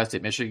for the Ohio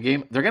State-Michigan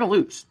game, they're going to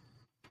lose.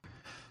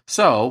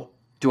 So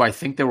do I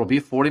think there will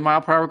be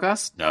 40-mile-per-hour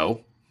gusts?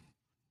 No.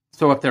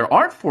 So if there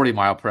aren't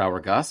 40-mile-per-hour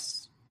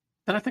gusts,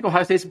 then I think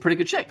Ohio State's in pretty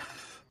good shape.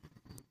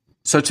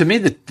 So to me,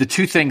 the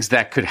 2 things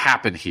that could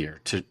happen here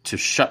to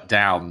shut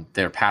down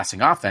their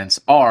passing offense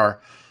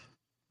are,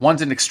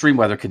 one's an extreme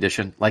weather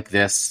condition like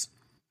this,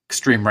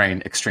 extreme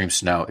rain, extreme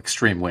snow,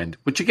 extreme wind,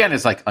 which again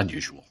is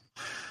unusual.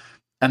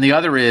 And the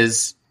other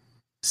is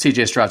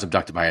CJ Stroud's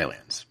abducted by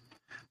aliens.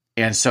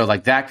 And so,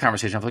 like, that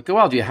conversation, I'm like,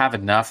 well, do you have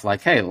enough?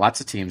 Like, hey,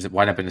 lots of teams that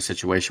wind up in a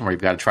situation where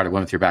you've got to try to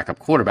win with your backup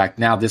quarterback.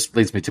 Now, this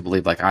leads me to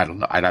believe, like, I don't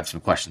know, I'd have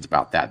some questions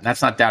about that. And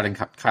that's not doubting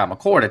Kyle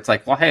McCord. It's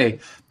like, well,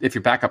 hey, if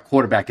your backup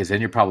quarterback is in,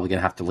 you're probably going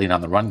to have to lean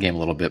on the run game a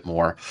little bit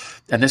more.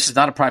 And this is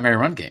not a primary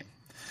run game.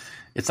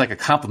 It's like a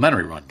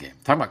complementary run game.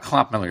 Talking about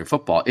complementary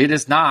football, it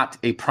is not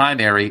a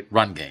primary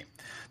run game.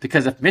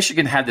 Because if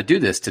Michigan had to do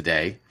this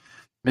today,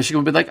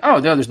 Michigan would be like, oh,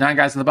 no, there's 9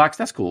 guys in the box.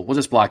 That's cool. We'll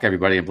just block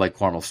everybody, and Blake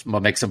Corum will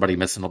make somebody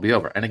miss, and it'll be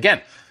over. And again,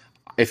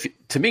 if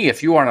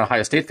you are an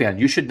Ohio State fan,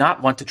 you should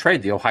not want to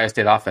trade the Ohio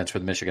State offense for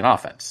the Michigan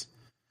offense.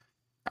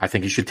 I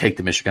think you should take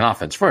the Michigan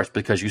offense first,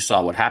 because you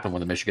saw what happened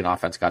when the Michigan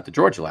offense got to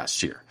Georgia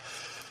last year.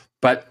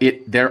 But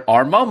there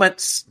are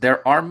moments,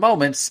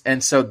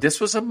 and so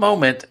this was a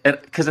moment,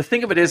 because the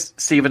thing of it is,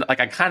 Stephen, like,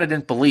 I kind of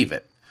didn't believe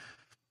it.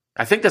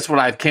 I think that's what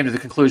I came to the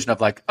conclusion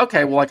of, like,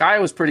 okay, well, like,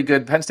 Iowa's pretty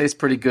good, Penn State's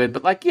pretty good,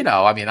 but, like,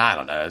 I mean, I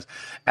don't know.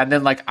 And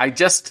then, like, I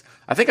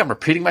think I'm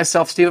repeating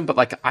myself, Stephen, but,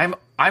 like, I'm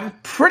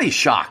pretty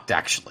shocked,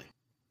 actually.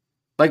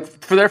 Like,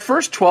 for their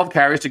first 12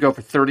 carries to go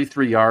for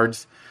 33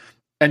 yards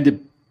and to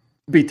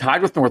be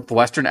tied with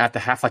Northwestern at the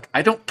half, like,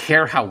 I don't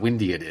care how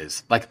windy it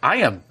is. Like, I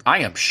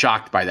am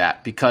shocked by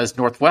that, because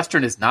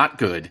Northwestern is not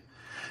good,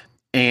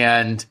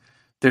 and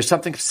there's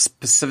something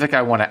specific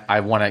I want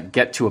to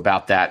get to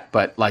about that,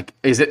 but, like,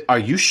 are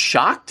you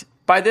shocked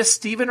by this,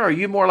 Stephen, or are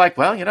you more like,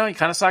 well, you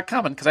kind of saw it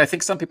coming? Because I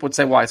think some people would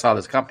say, well, I saw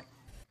this coming.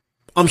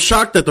 I'm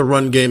shocked that the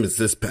run game is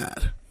this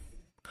bad.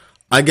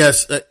 I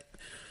guess,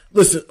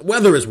 listen,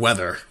 weather is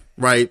weather,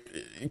 right?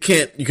 I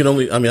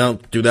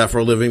don't do that for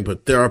a living,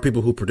 but there are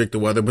people who predict the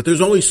weather, but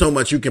there's only so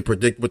much you can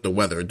predict with the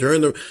weather.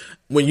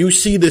 When you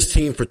see this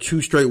team for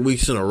 2 straight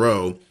weeks in a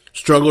row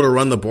struggle to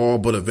run the ball,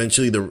 but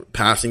eventually the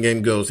passing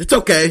game goes, it's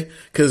okay,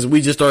 because we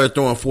just started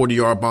throwing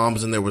 40-yard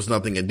bombs and there was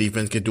nothing a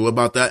defense could do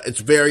about that. It's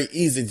very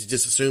easy to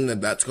just assume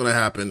that that's going to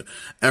happen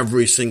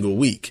every single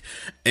week.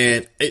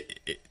 And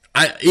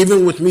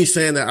even with me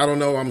saying that, I don't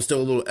know, I'm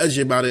still a little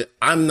edgy about it.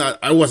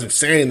 I wasn't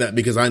saying that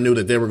because I knew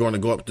that they were going to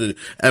go up to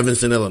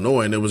Evanston,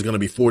 Illinois, and it was going to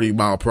be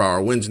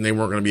 40-mile-per-hour winds and they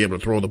weren't going to be able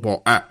to throw the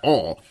ball at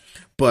all.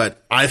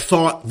 But I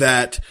thought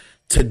that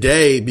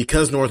today,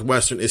 because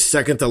Northwestern is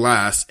second to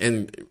last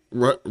in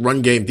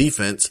run game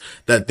defense,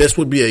 that this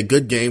would be a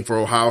good game for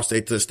Ohio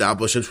State to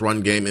establish its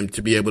run game and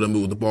to be able to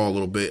move the ball a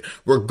little bit,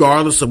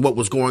 regardless of what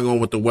was going on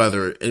with the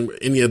weather and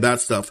any of that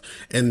stuff.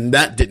 And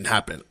that didn't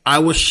happen. I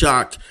was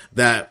shocked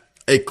that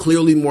a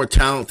clearly more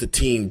talented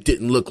team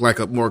didn't look like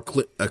a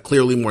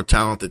clearly more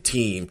talented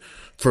team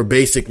for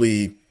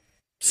basically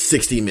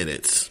 60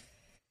 minutes.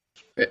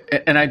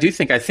 And I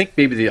think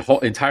maybe the whole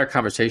entire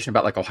conversation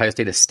about, like, Ohio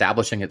State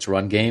establishing its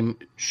run game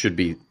should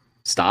be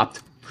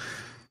stopped,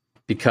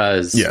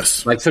 because,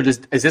 yes, like, so is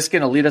this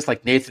going to lead us,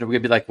 like, Nathan? Are we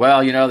going to be like, well,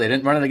 they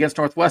didn't run it against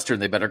Northwestern,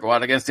 they better go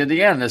out against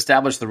Indiana and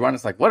establish the run?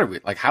 It's like, what are we,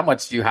 like, how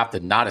much do you have to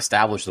not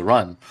establish the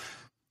run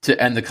to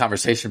end the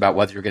conversation about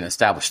whether you're going to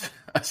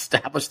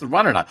establish the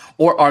run or not?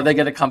 Or are they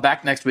going to come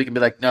back next week and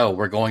be like, no,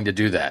 we're going to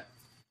do that?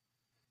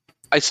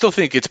 I still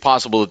think it's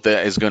possible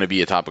that is going to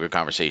be a topic of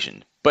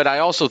conversation. But I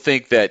also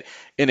think that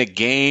in a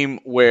game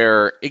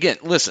where, again,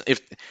 listen,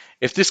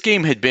 if this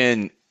game had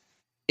been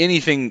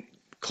anything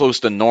close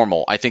to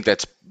normal, I think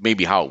that's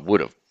maybe how it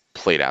would have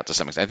played out to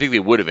some extent. I think they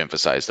would have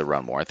emphasized the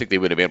run more. I think they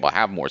would have been able to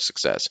have more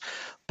success.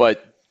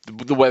 But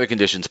the weather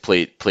conditions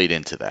played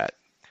into that.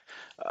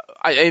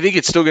 I think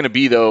it's still going to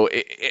be, though,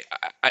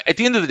 at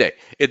the end of the day,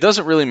 it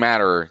doesn't really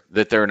matter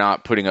that they're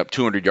not putting up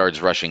 200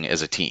 yards rushing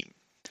as a team.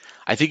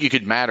 I think it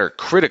could matter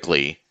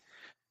critically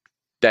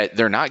that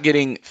they're not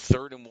getting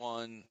 3rd and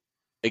 1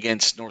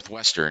 against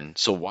Northwestern.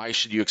 So why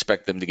should you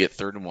expect them to get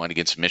 3rd and 1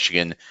 against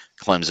Michigan,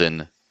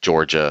 Clemson,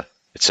 Georgia,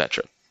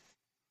 etc.?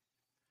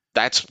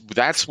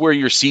 That's where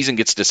your season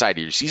gets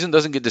decided. Your season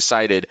doesn't get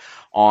decided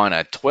on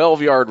a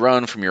 12-yard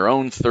run from your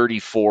own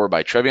 34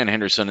 by TreVeyon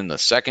Henderson in the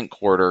second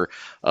quarter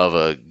of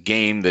a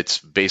game that's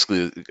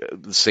basically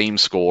the same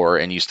score,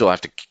 and you still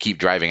have to keep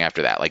driving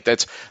after that. Like,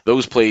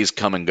 those plays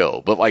come and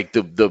go. But, like,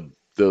 the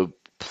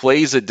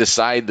plays that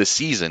decide the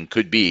season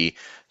could be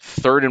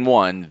 3rd and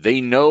 1.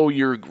 They know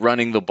you're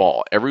running the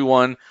ball.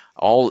 Everyone,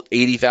 all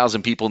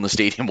 80,000 people in the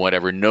stadium,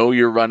 whatever, know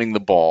you're running the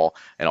ball,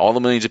 and all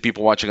the millions of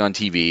people watching on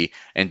TV,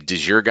 and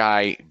does your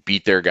guy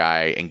beat their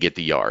guy and get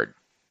the yard?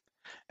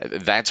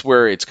 That's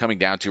where it's coming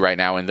down to right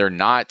now, and they're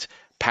not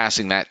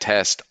passing that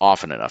test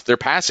often enough. They're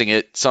passing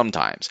it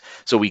sometimes.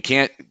 So we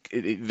can't –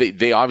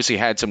 they obviously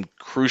had some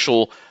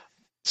crucial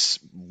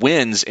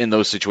wins in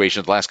those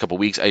situations the last couple of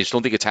weeks. I just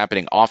don't think it's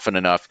happening often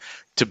enough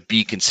to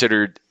be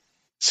considered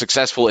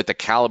successful at the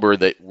caliber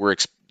that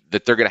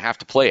they're going to have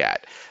to play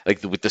at,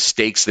 like with the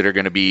stakes that are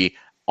going to be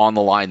on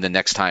the line the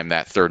next time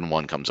that 3rd and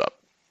 1 comes up.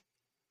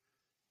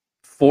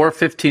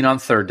 4-15 on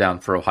 3rd down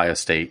for Ohio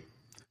State,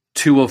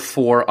 2 of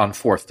 4 on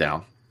 4th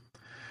down.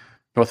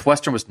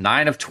 Northwestern was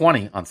 9 of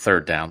 20 on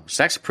 3rd down, which is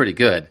actually pretty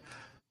good,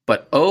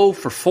 but 0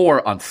 for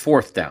 4 on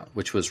 4th down,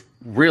 which was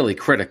really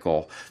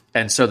critical.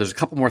 And so there's a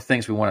couple more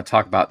things we want to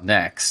talk about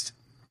next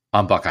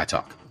on Buckeye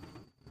Talk.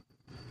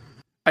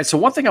 right, so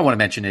one thing I want to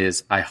mention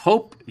is I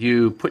hope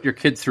you put your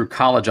kid through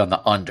college on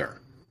the under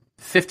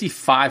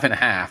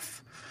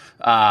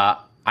 55.5.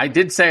 I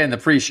did say in the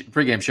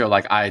pregame show,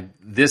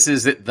 this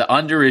is it. The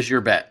under is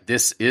your bet.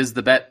 This is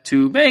the bet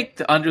to make,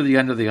 the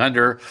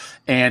under,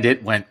 and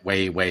it went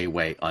way, way,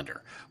 way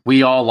under.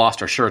 We all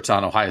lost our shirts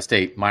on Ohio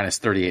State minus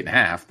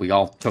 38.5. We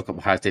all took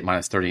Ohio State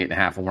minus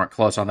 38.5 and weren't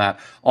close on that.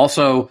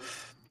 Also,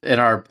 in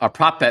our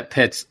prop bet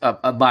pits,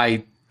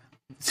 my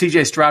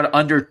CJ Stroud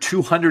under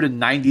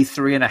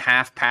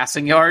 293.5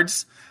 passing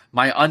yards.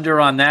 My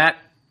under on that,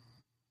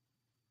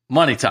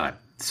 money time.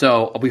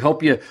 So we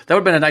hope that would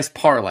have been a nice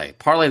parlay.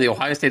 Parlay the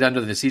Ohio State under,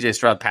 the CJ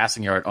Stroud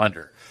passing yard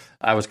under.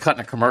 I was cutting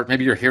a commercial.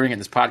 Maybe you're hearing it in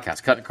this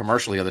podcast. Cutting a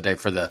commercial the other day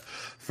for the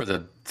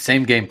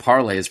same game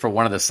parlays for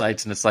one of the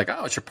sites, and it's like,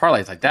 oh, it's your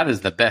parlay. It's like, that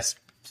is the best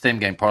same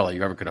game parlay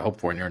you ever could have hoped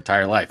for in your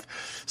entire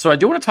life. So I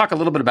do want to talk a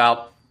little bit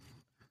about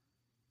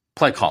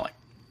play calling.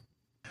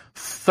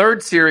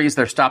 Third series,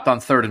 they're stopped on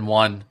 3rd and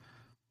 1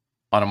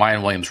 on a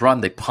Mayan Williams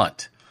run. They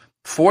punt.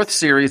 Fourth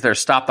series, they're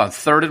stopped on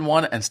 3rd and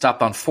 1 and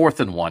stopped on 4th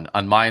and 1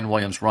 on Mayan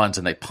Williams runs,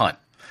 and they punt.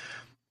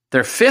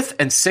 Their 5th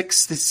and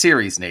 6th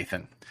series,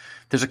 Nathan,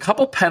 there's a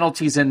couple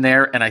penalties in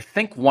there, and I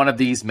think one of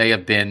these may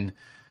have been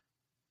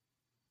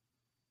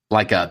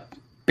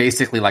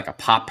basically like a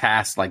pop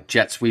pass, like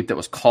jet sweep that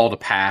was called a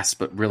pass,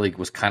 but really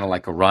was kind of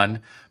like a run.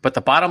 But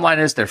the bottom line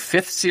is their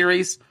 5th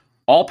series,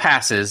 all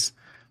passes.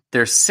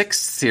 Their 6th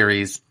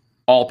series,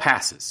 all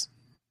passes.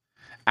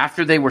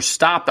 After they were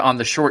stopped on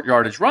the short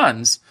yardage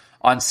runs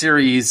on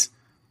Series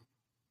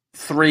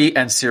 3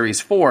 and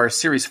Series 4,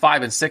 Series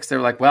 5 and 6, they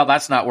were like, well,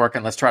 that's not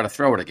working. Let's try to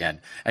throw it again.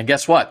 And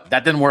guess what?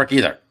 That didn't work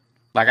either.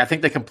 I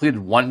think they completed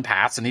one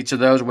pass in each of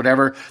those or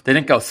whatever. They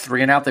didn't go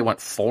 3 and out. They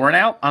went 4 and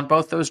out on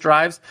both those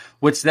drives,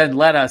 which then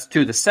led us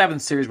to the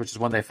 7th series, which is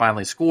when they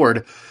finally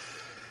scored.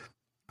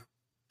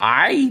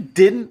 I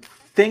didn't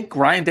think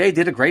Ryan Day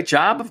did a great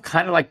job of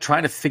kind of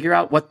trying to figure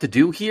out what to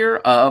do here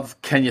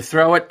of, can you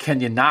throw it? Can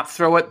you not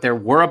throw it? There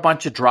were a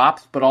bunch of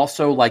drops, but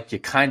also you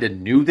kind of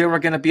knew there were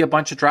going to be a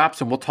bunch of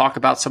drops. And we'll talk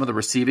about some of the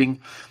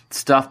receiving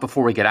stuff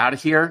before we get out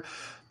of here.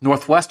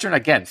 Northwestern,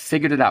 again,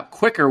 figured it out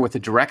quicker with the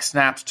direct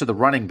snaps to the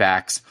running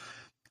backs.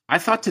 I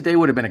thought today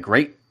would have been a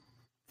great.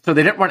 So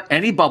they didn't run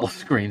any bubble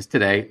screens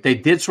today. They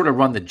did sort of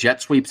run the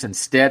jet sweeps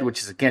instead,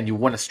 which is, again, you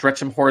want to stretch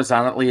them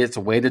horizontally. It's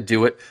a way to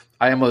do it.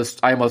 I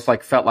almost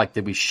felt like,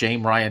 did we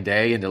shame Ryan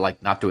Day into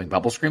not doing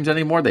bubble screens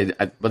anymore? They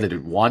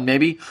did one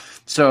maybe.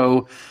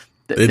 So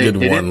they did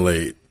one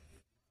late.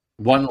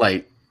 One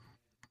late.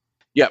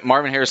 Yeah,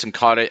 Marvin Harrison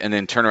caught it and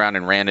then turned around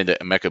and ran into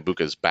Emeka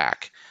Buka's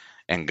back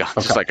and got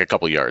just a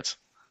couple yards.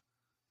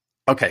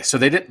 Okay, so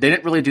they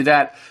didn't really do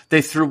that.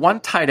 They threw one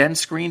tight end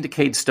screen to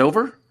Cade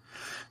Stover.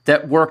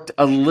 That worked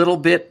a little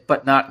bit,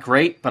 but not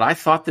great. But I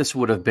thought this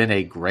would have been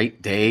a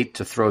great day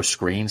to throw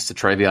screens to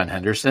TreVeyon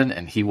Henderson,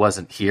 and he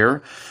wasn't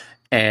here.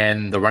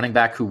 And the running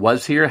back who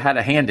was here had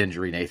a hand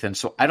injury, Nathan.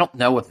 So I don't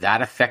know if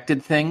that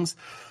affected things.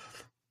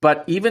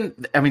 But they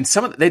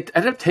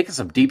ended up taking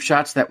some deep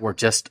shots that were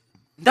just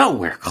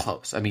nowhere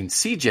close.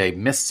 CJ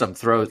missed some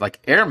throws,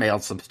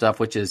 airmailed some stuff,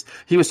 which is,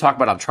 he was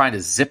talking about, I'm trying to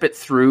zip it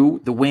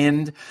through the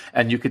wind.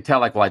 And you could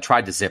tell, I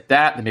tried to zip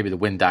that, and maybe the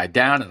wind died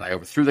down, and I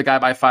overthrew the guy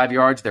by 5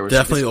 yards. There was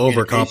definitely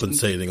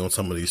overcompensating on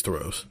some of these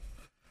throws.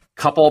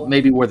 Couple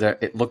maybe where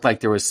it looked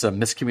like there was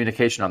some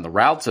miscommunication on the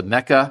routes.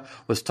 Emeka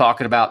was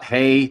talking about,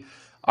 hey,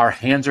 our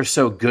hands are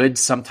so good,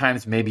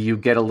 sometimes maybe you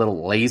get a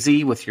little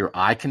lazy with your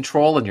eye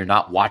control and you're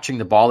not watching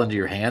the ball into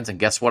your hands. And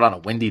guess what? On a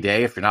windy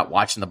day, if you're not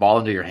watching the ball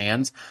into your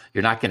hands,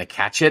 you're not going to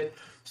catch it.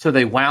 So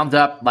they wound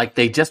up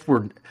they just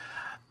were.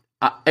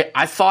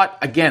 I thought,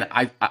 again,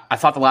 I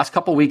thought the last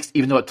couple of weeks,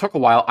 even though it took a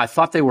while, I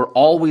thought they were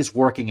always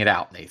working it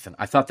out, Nathan.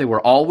 I thought they were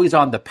always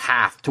on the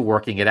path to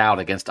working it out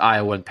against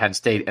Iowa and Penn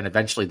State, and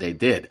eventually they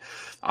did.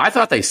 I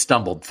thought they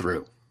stumbled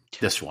through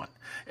this one.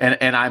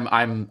 And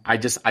I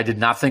did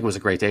not think it was a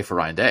great day for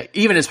Ryan Day.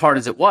 Even as hard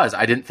as it was,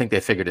 I didn't think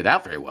they figured it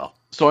out very well.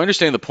 So I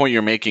understand the point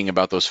you're making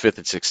about those 5th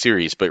and 6th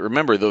series, but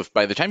remember,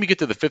 by the time you get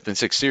to the 5th and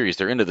 6th series,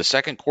 they're into the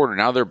second quarter.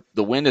 Now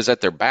the wind is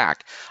at their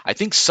back. I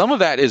think some of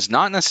that is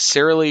not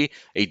necessarily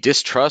a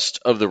distrust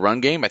of the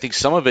run game. I think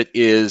some of it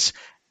is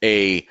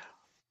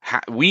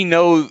we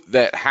know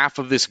that half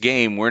of this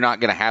game we're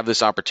not going to have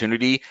this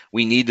opportunity.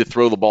 We need to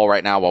throw the ball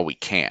right now while we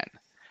can.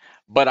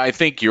 But I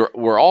think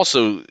we're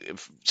also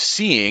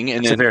seeing,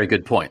 and that's a very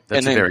good point.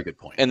 That's a very good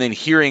point. And then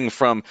hearing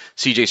from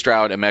CJ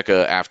Stroud,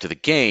 Emeka after the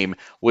game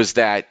was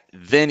that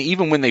then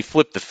even when they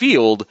flipped the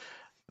field,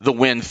 the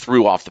wind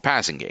threw off the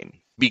passing game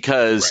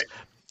because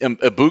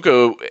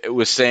Ibuka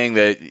was saying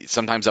that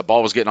sometimes that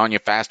ball was getting on you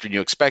faster than you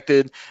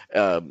expected.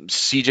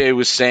 CJ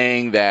was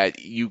saying that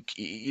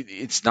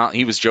it's not.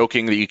 He was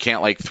joking that you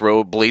can't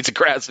throw blades of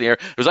grass in the air.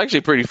 It was actually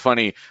a pretty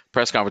funny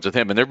press conference with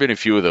him, and there have been a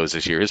few of those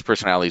this year. His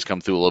personality's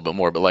come through a little bit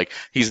more, but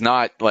he's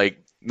not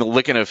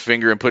licking a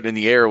finger and putting it in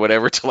the air or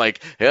whatever to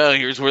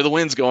here's where the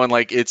wind's going.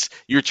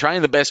 You're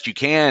trying the best you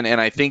can,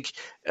 and I think.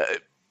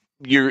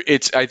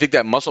 I think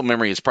that muscle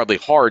memory is probably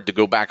hard to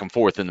go back and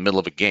forth in the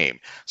middle of a game.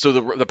 So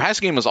the pass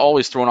game was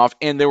always thrown off,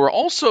 and there were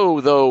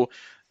also, though,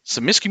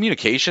 some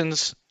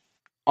miscommunications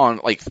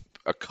on like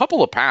a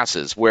couple of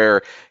passes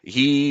where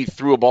he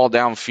threw a ball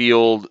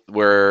downfield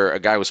where a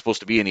guy was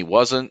supposed to be and he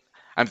wasn't.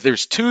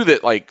 There's two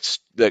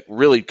that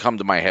really come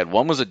to my head.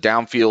 One was a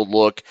downfield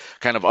look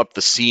kind of up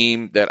the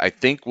seam that I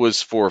think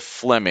was for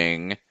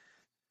Fleming.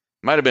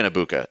 Might have been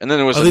Ibuka. And then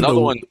there was another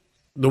one.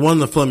 The one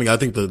the Fleming, I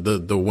think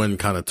the wind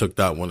kind of took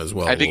that one as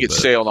well. I think it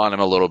sailed on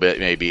him a little bit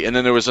maybe. And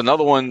then there was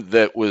another one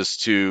that was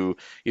to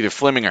either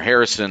Fleming or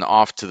Harrison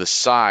off to the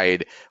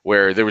side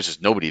where there was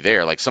just nobody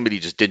there. Like somebody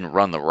just didn't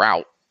run the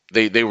route.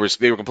 They were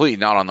completely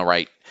not on the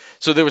right.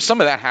 So there was some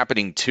of that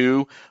happening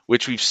too,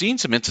 which we've seen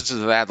some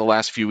instances of that the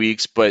last few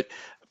weeks. But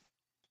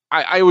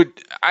I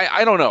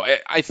don't know.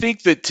 I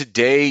think that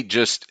today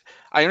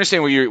I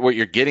understand what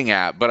you're getting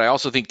at, but I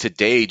also think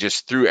today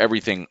just threw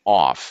everything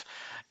off.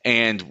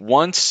 And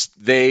once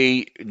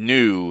they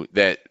knew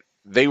that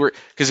they were,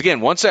 because again,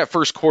 once that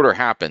first quarter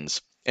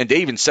happens, and they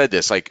even said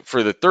this, like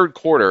for the third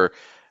quarter,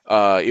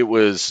 it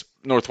was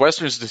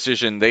Northwestern's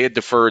decision. They had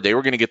deferred. They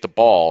were going to get the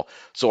ball.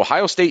 So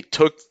Ohio State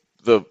took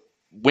the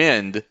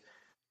wind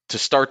to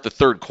start the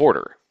third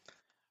quarter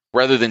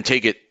rather than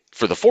take it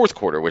for the fourth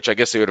quarter, which I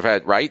guess they would have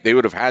had, right? They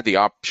would have had the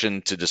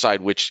option to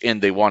decide which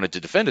end they wanted to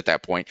defend at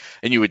that point.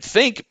 And you would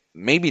think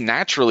maybe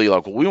naturally,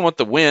 like, well, we want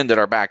the wind at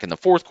our back in the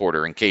fourth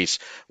quarter in case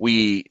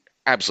we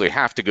absolutely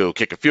have to go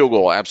kick a field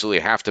goal, absolutely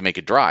have to make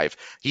a drive.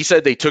 He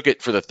said they took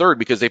it for the third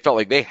because they felt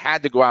like they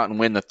had to go out and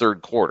win the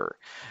third quarter.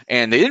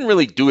 And they didn't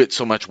really do it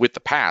so much with the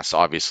pass,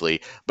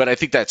 obviously, but I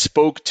think that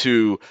spoke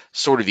to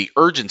sort of the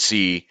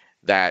urgency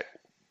that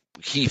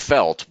he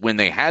felt when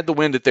they had the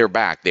wind at their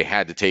back. They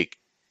had to take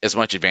as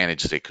much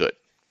advantage as they could.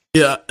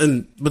 Yeah,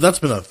 but that's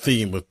been a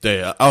theme with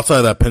Day. Outside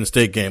of that Penn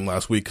State game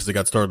last week, because they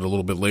got started a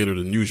little bit later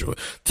than usual.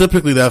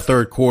 Typically, that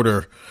third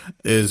quarter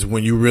is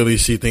when you really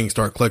see things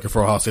start clicking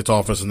for Ohio State's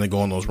offense and they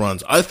go on those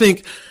runs. I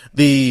think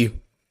the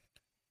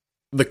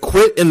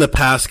quit in the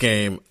pass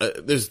game,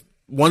 there's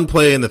one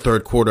play in the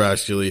third quarter,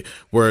 actually,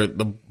 where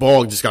the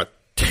ball just got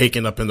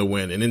taken up in the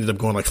wind and ended up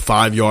going like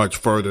 5 yards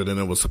further than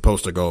it was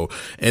supposed to go.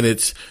 And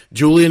it's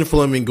Julian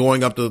Fleming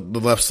going up the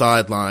left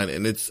sideline,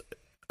 and it's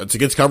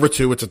against cover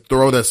two. It's a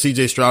throw that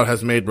C.J. Stroud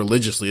has made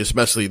religiously,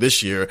 especially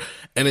this year.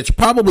 And it's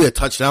probably a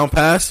touchdown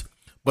pass,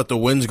 but the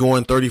wind's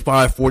going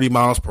 35, 40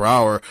 miles per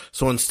hour.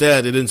 So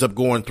instead, it ends up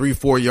going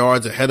 3-4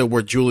 yards ahead of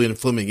where Julian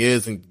Fleming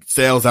is and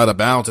sails out of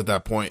bounds at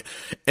that point.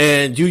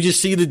 And you just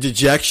see the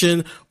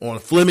dejection on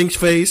Fleming's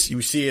face.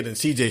 You see it in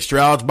C.J.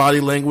 Stroud's body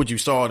language. You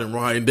saw it in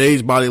Ryan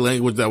Day's body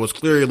language that was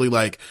clearly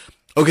like,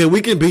 okay, we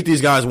can beat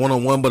these guys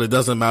one-on-one, but it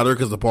doesn't matter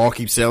because the ball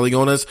keeps sailing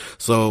on us.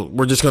 So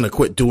we're just going to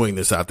quit doing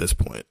this at this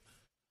point.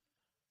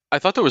 I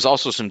thought there was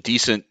also some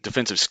decent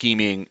defensive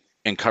scheming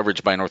and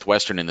coverage by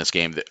Northwestern in this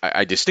game.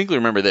 I distinctly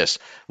remember this,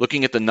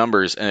 looking at the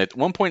numbers, and at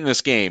one point in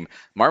this game,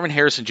 Marvin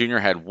Harrison Jr.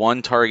 had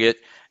 1 target,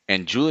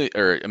 and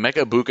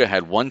Emeka Ibuka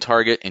had 1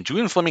 target, and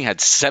Julian Fleming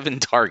had 7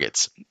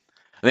 targets. And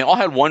they all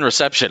had 1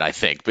 reception, I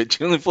think, but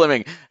Julian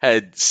Fleming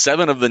had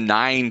 7 of the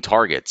 9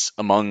 targets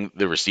among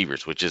the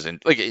receivers, which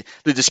isn't like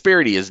the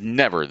disparity is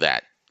never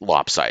that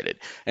lopsided.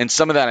 And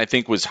some of that, I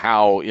think, was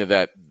how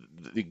that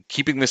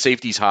keeping the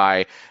safeties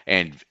high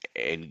and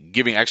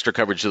giving extra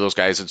coverage to those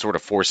guys and sort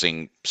of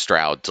forcing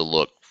Stroud to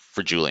look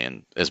for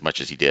Julian as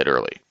much as he did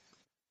early.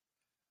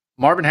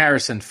 Marvin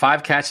Harrison,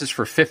 5 catches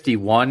for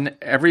 51.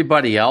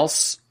 Everybody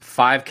else,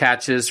 5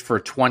 catches for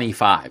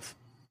 25.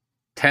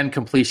 10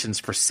 completions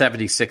for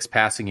 76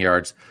 passing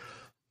yards.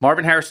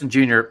 Marvin Harrison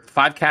Jr.,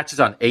 5 catches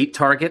on 8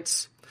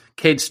 targets.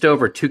 Cade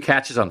Stover, 2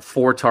 catches on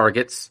 4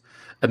 targets.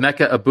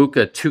 Emeka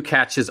Ibuka, 2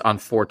 catches on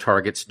 4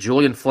 targets.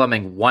 Julian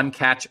Fleming, 1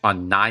 catch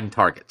on 9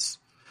 targets.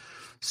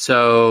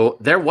 So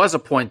there was a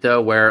point, though,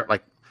 where I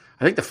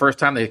think the first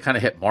time they kind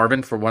of hit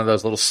Marvin for one of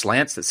those little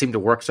slants that seemed to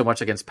work so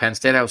much against Penn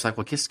State, I was like,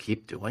 well, just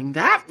keep doing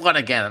that one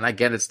again. And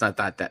again, it's not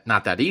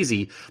that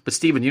easy. But,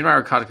 Stephen, you and I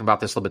were talking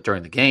about this a little bit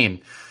during the game.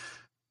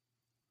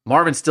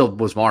 Marvin still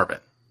was Marvin.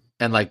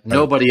 And,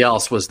 nobody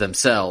else was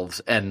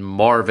themselves. And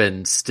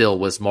Marvin still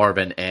was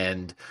Marvin.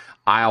 And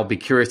I'll be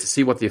curious to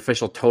see what the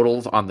official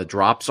totals on the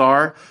drops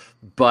are.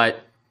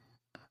 But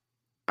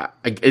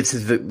it's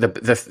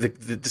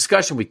the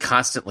discussion we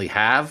constantly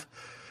have.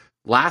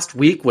 Last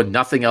week, when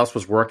nothing else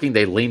was working,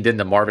 they leaned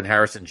into Marvin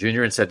Harrison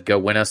Jr. and said, go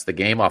win us the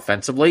game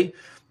offensively.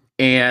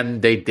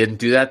 And they didn't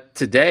do that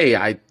today.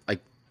 I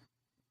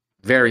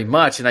very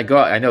much. And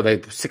I know they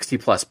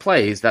 60-plus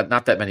plays,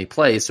 not that many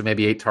plays, so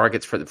maybe 8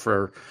 targets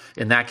for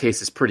in that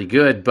case is pretty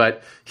good.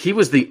 But he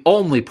was the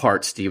only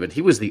part, Stephen.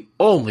 He was the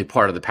only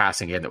part of the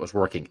passing game that was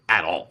working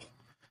at all.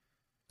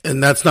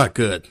 And that's not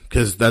good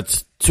because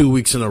that's 2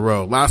 weeks in a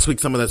row. Last week,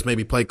 some of that's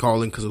maybe play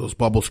calling because of those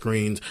bubble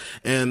screens.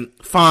 And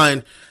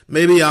fine,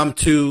 maybe I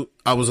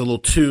was a little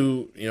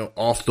too,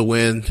 off the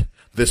wind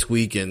this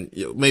week, and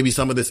maybe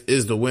some of this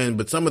is the win,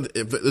 but some of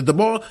the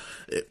ball,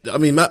 I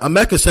mean,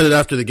 Emeka said it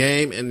after the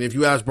game, and if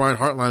you ask Brian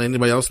Hartline or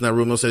anybody else in that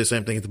room, they'll say the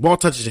same thing. If the ball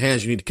touches your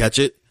hands, you need to catch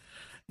it.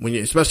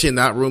 especially in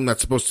that room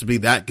that's supposed to be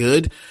that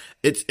good.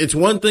 It's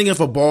one thing if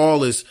a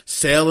ball is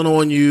sailing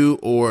on you,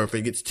 or if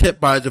it gets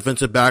tipped by a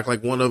defensive back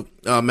like one of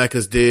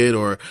Mecca's did,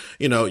 or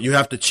you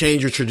have to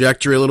change your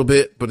trajectory a little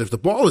bit. But if the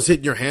ball is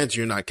hitting your hands and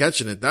you're not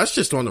catching it, that's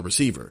just on the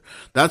receiver.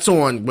 That's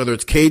on whether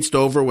it's Cade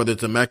Stover, whether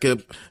it's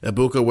Emeka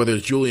Egbuka, whether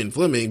it's Julian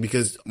Fleming,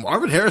 because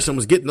Marvin Harrison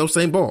was getting those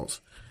same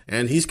balls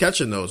and he's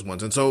catching those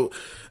ones. And so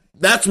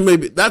that's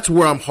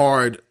where I'm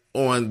hard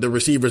on the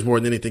receivers more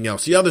than anything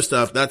else. The other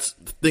stuff,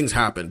 things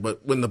happen.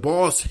 But when the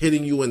ball's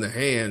hitting you in the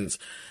hands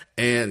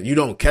and you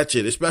don't catch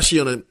it, especially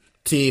on a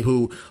team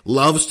who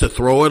loves to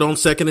throw it on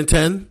 2nd and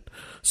 10.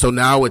 So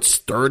now it's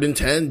 3rd and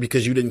 10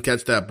 because you didn't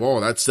catch that ball.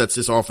 That sets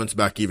this offense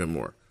back even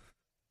more.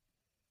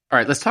 All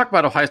right, let's talk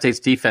about Ohio State's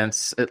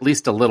defense at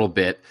least a little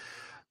bit.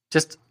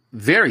 Just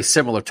very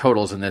similar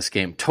totals in this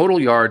game. Total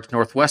yards,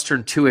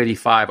 Northwestern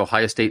 285,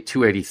 Ohio State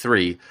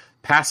 283.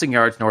 Passing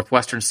yards,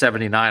 Northwestern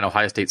 79,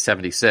 Ohio State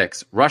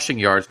 76. Rushing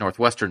yards,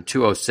 Northwestern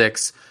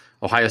 206,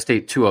 Ohio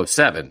State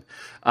 207.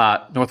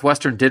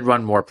 Northwestern did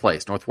run more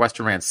plays.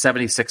 Northwestern ran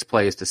 76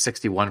 plays to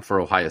 61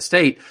 for Ohio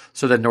State.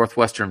 So then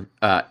Northwestern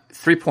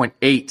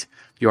 3.8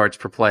 yards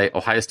per play,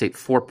 Ohio State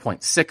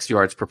 4.6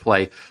 yards per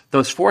play.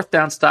 Those 4th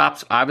down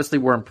stops obviously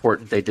were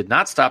important. They did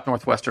not stop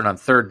Northwestern on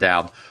 3rd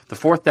down. The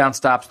 4th down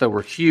stops, though,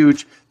 were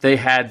huge. They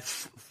had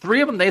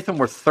 3 of them, Nathan,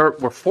 were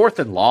 4th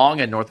and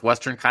long, and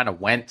Northwestern kind of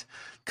went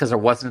because there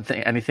wasn't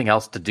anything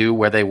else to do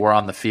where they were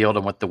on the field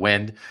and with the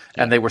wind.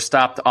 And they were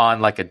stopped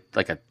on like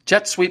a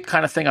jet sweep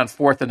kind of thing on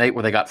 4th and 8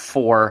 where they got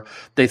 4.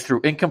 They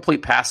threw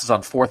incomplete passes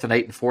on 4th and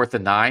 8 and 4th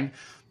and 9.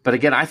 But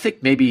again, I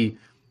think maybe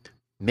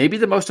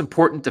the most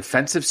important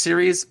defensive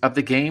series of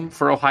the game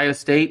for Ohio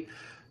State,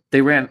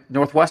 they ran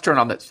Northwestern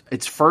on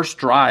its first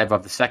drive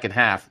of the second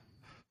half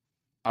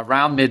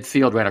around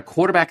midfield, ran a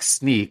quarterback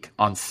sneak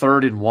on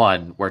 3rd and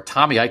 1 where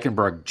Tommy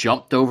Eichenberg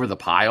jumped over the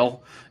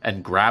pile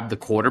and grabbed the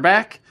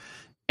quarterback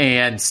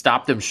and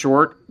stopped them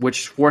short,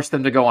 which forced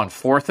them to go on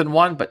 4th and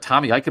 1. But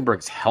Tommy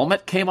Eichenberg's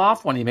helmet came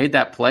off when he made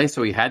that play,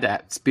 so he had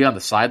to be on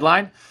the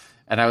sideline.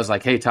 And I was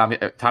like, hey, Tommy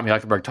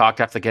Eichenberg talked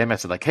after the game. I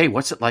said, like, hey,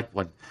 what's it like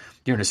when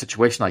you're in a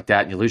situation like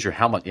that and you lose your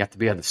helmet and you have to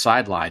be on the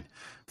sideline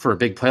for a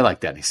big play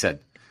like that? And he said,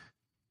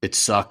 it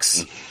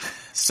sucks.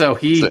 So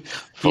he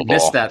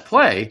missed that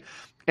play.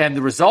 And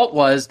the result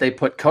was they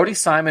put Cody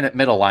Simon at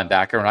middle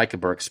linebacker in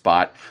Eichenberg's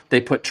spot.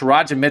 They put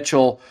Taraja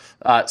Mitchell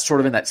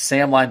sort of in that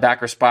Sam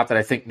linebacker spot that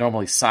I think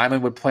normally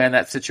Simon would play in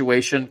that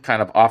situation,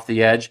 kind of off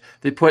the edge.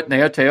 They put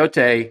Neote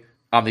Ote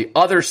on the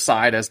other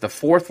side as the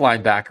 4th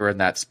linebacker in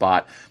that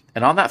spot.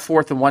 And on that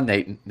 4th and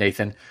 1,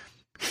 Nathan,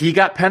 he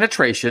got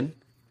penetration.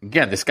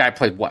 Again, this guy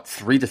played,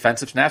 3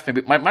 defensive snaps?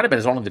 Maybe it might have been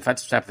his only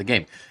defensive snap of the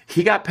game.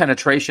 He got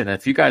penetration. And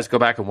if you guys go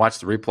back and watch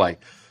the replay,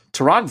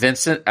 Teron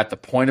Vincent at the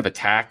point of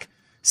attack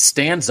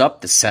stands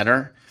up the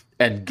center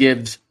and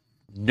gives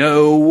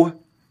no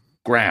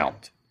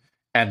ground.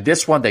 And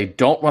this one, they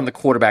don't run the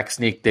quarterback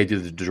sneak. They do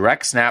the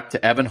direct snap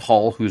to Evan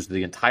Hull, who's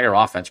the entire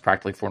offense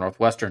practically for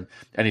Northwestern,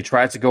 and he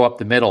tries to go up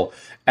the middle.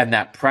 And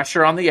that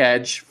pressure on the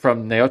edge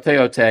from Neote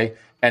Ote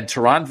and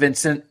Teron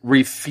Vincent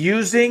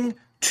refusing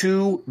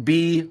to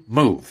be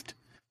moved.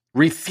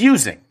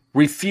 Refusing.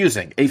 A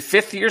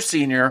 5th-year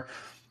senior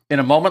in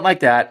a moment like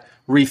that,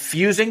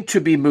 refusing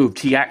to be moved.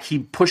 He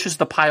pushes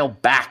the pile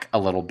back a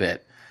little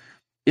bit.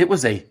 It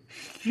was a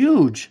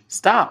huge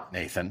stop,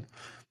 Nathan,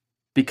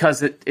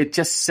 because it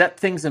just set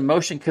things in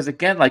motion. Because,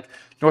 again, like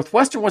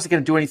Northwestern wasn't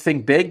going to do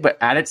anything big, but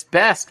at its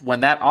best, when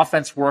that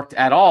offense worked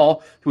at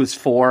all, it was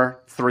 4,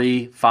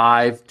 3,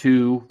 5,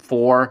 2,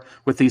 4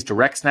 with these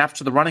direct snaps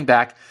to the running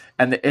back.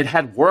 And it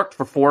had worked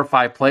for 4 or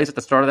 5 plays at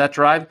the start of that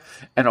drive,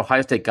 and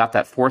Ohio State got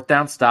that 4th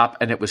down stop,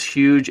 and it was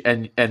huge.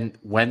 And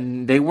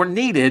when they were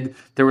needed,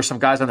 there were some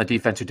guys on the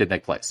defense who did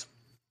make plays.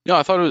 No,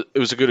 I thought it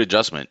was a good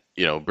adjustment.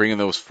 Bringing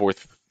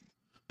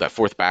that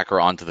 4th backer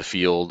onto the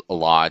field a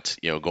lot.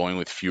 Going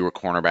with fewer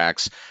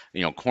cornerbacks.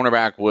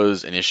 Cornerback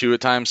was an issue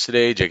at times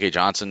today. J.K.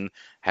 Johnson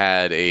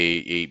had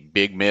a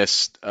big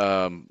missed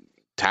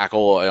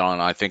tackle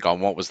on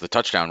what was the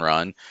touchdown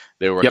run.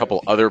 There were a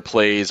couple other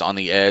plays on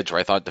the edge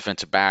where I thought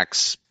defensive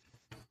backs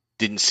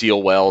didn't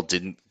seal well,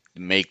 didn't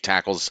make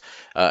tackles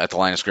at the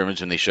line of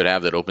scrimmage when they should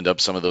have. That opened up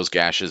some of those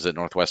gashes that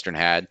Northwestern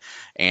had,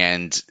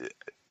 and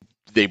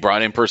they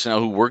brought in personnel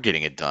who were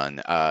getting it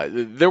done.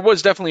 There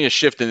was definitely a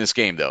shift in this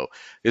game, though,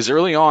 because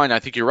early on, I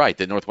think you're right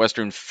that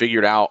Northwestern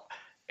figured out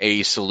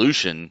a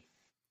solution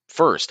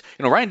first.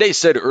 Ryan Day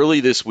said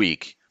early this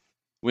week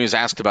when he was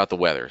asked about the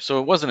weather. So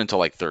it wasn't until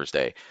like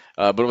Thursday,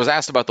 but it was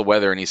asked about the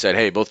weather, and he said,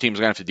 hey, both teams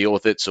are going to have to deal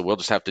with it, so we'll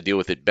just have to deal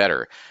with it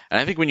better. And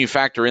I think when you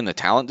factor in the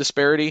talent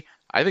disparity,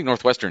 I think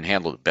Northwestern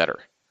handled it better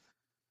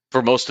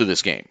for most of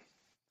this game.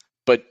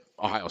 But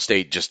Ohio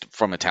State, just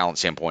from a talent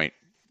standpoint,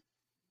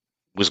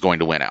 was going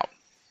to win out.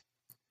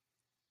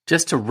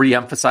 Just to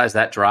reemphasize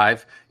that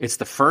drive, it's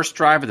the first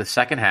drive of the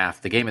second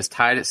half. The game is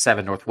tied at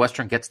 7.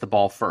 Northwestern gets the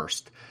ball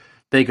first.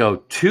 They go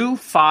 2,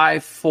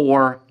 5,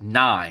 4,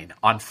 9.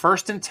 On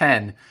 1st and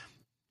 10,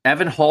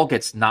 Evan Hull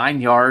gets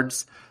 9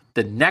 yards.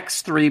 The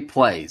next 3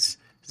 plays,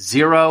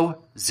 0,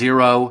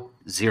 0,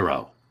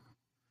 0.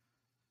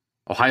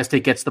 Ohio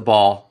State gets the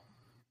ball.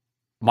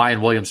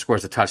 Mayan Williams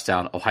scores a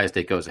touchdown. Ohio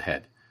State goes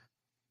ahead.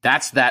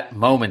 That's that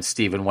moment,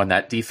 Stephen, when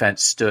that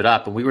defense stood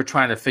up. And we were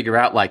trying to figure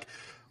out, like,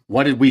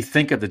 what did we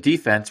think of the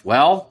defense?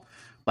 Well,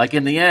 like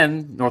in the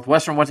end,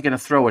 Northwestern wasn't going to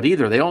throw it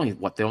either. They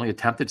only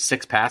attempted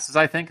 6 passes,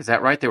 I think. Is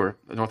that right?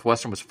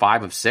 Northwestern was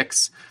 5 of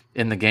 6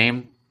 in the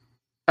game.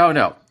 Oh,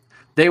 no.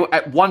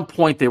 At one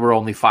point, they were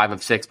only 5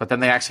 of 6, but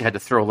then they actually had to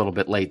throw a little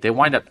bit late. They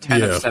wind up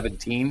 10 of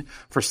 17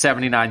 for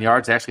 79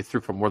 yards. They actually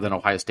threw for more than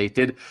Ohio State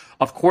did.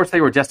 Of course,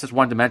 they were just as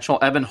one-dimensional.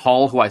 Evan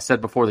Hull, who I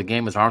said before the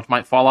game his arms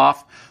might fall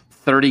off,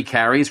 30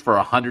 carries for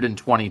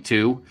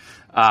 122.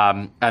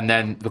 And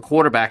then the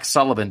quarterback,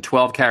 Sullivan,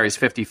 12 carries,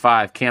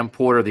 55. Cam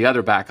Porter, the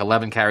other back,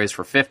 11 carries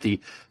for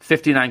 50.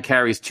 59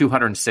 carries,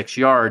 206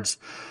 yards.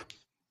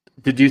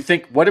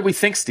 What did we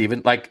think,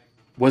 Stephen? Like,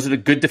 was it a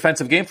good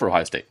defensive game for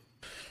Ohio State?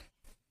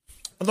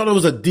 I thought it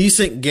was a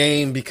decent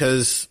game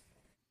because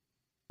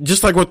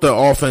just like with the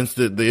offense,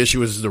 the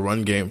issue is the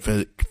run game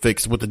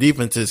fix. With the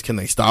defense is, can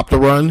they stop the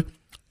run?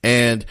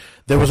 And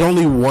there was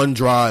only one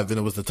drive, and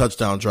it was the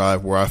touchdown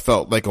drive, where I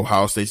felt like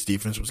Ohio State's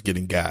defense was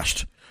getting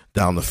gashed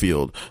down the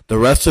field. The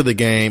rest of the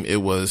game,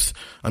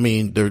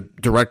 they're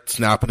direct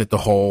snapping at the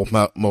hole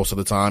most of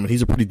the time, and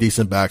he's a pretty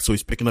decent back, so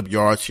he's picking up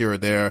yards here or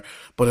there,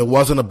 but it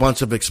wasn't a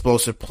bunch of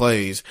explosive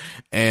plays.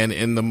 And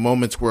in the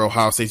moments where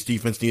Ohio State's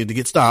defense needed to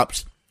get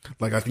stops,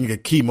 like I think a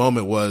key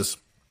moment was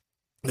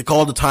they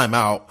called a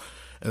timeout,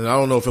 and I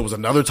don't know if it was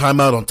another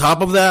timeout on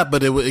top of that,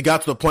 but it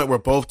got to the point where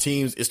both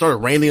teams, it started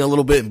raining a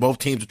little bit, and both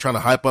teams are trying to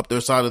hype up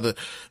their side of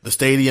the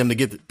stadium to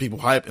get people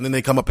hyped, and then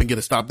they come up and get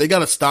a stop. They got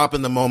to stop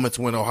in the moments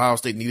when Ohio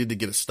State needed to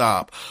get a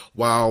stop,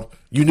 while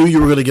you knew you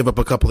were going to give up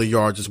a couple of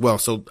yards as well.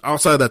 So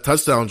outside of that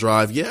touchdown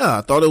drive,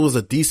 I thought it was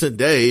a decent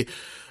day,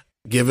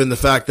 given the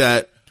fact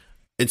that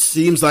it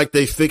seems like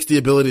they fixed the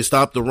ability to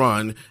stop the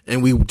run,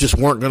 and we just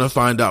weren't going to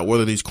find out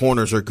whether these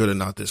corners are good or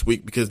not this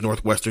week because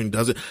Northwestern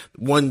doesn't.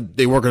 One,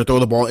 they weren't going to throw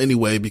the ball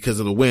anyway because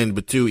of the wind,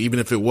 but two, even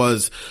if it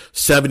was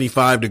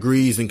 75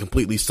 degrees and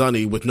completely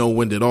sunny with no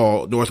wind at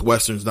all,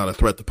 Northwestern's not a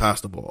threat to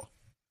pass the ball.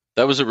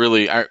 That was a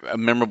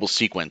memorable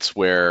sequence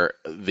where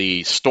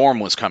the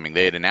storm was coming.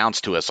 They had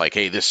announced to us, like,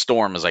 hey, this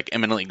storm is like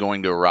imminently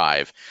going to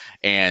arrive,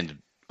 and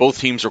both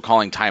teams were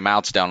calling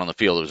timeouts down on the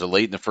field. It was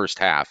late in the first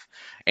half,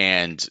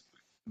 and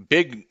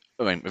a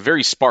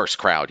very sparse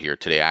crowd here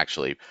today,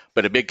 actually,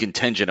 but a big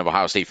contingent of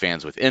Ohio State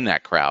fans within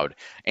that crowd.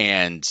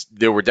 And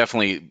there were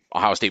definitely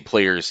Ohio State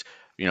players,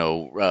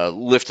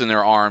 lifting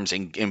their arms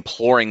and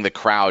imploring the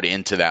crowd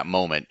into that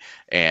moment.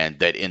 And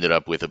that ended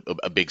up with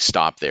a big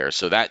stop there.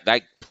 So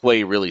that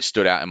play really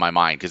stood out in my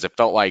mind because it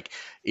felt like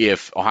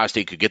if Ohio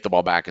State could get the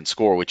ball back and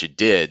score, which it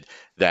did,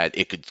 that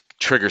it could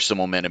trigger some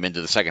momentum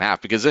into the second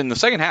half. Because in the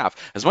second half,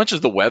 as much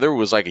as the weather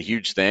was like a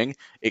huge thing,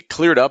 it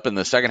cleared up in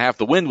the second half.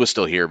 The wind was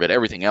still here, but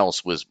everything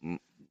else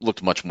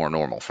looked much more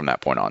normal from that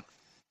point on.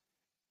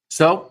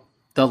 So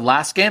the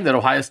last game that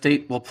Ohio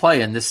State will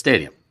play in this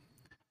stadium,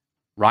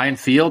 Ryan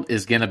Field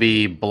is going to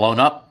be blown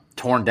up,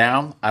 torn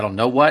down. I don't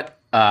know what.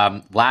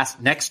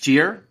 Next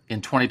year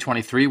in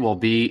 2023 will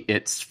be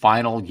its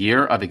final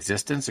year of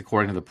existence,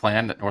 according to the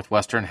plan that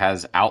Northwestern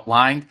has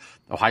outlined.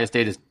 Ohio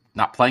State is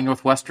not playing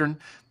Northwestern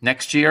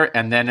next year.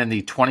 And then in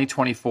the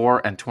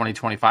 2024 and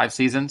 2025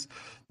 seasons,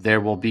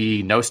 there will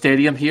be no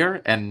stadium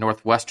here, and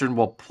Northwestern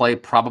will play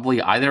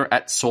probably either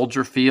at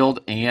Soldier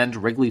Field and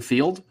Wrigley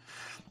Field,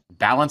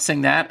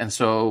 balancing that. And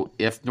so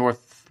if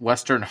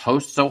Northwestern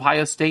hosts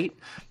Ohio State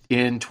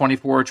in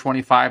 24 or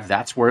 25,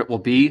 that's where it will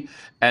be.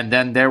 And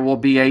then there will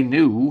be a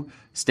new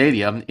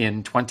stadium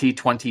in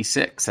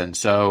 2026. And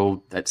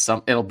so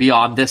it'll be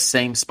on this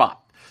same spot.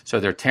 So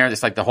they're tearing,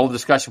 it's like the whole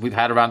discussion we've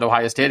had around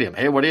Ohio Stadium.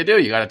 Hey, what do?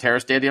 You got to tear a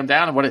stadium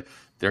down? And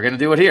they're going to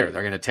do it here.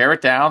 They're going to tear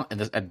it down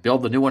and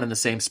build the new one in the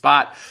same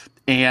spot.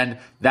 And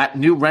that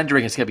new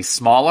rendering is going to be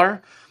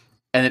smaller.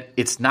 And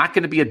it's not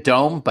going to be a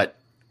dome, but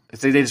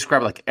they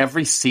describe it like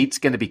every seat's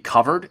going to be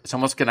covered. It's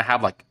almost going to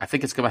have I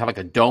think it's going to have like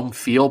a dome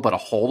feel, but a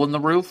hole in the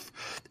roof.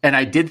 And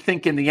I did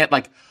think in the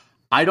end,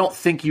 I don't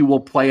think you will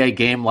play a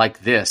game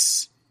like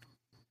this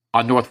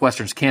on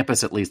Northwestern's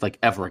campus, at least,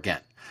 ever again.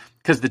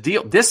 Because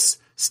this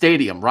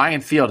stadium,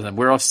 Ryan Field, and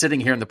we're all sitting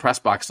here in the press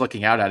box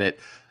looking out at it,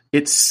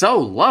 it's so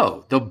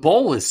low. The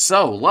bowl is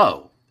so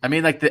low. I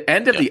mean, the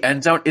end of the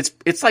end zone,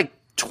 it's like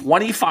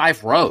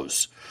 25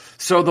 rows.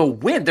 So the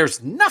wind,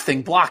 there's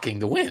nothing blocking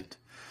the wind.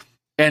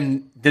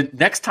 And the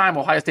next time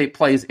Ohio State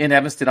plays in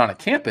Evanston on a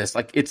campus,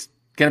 it's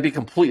going to be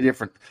completely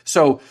different.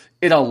 So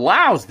it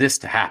allows this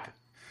to happen.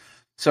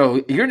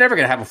 So you're never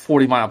going to have a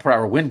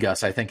 40-mile-per-hour wind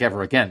gust, I think,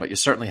 ever again, but you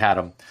certainly had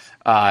them.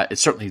 It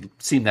certainly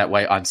seemed that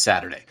way on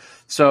Saturday.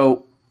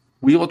 So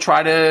we will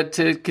try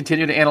to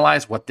continue to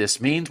analyze what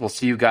this means. We'll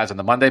see you guys on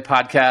the Monday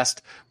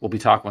podcast. We'll be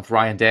talking with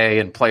Ryan Day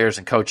and players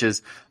and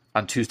coaches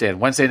on Tuesday and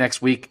Wednesday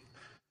next week.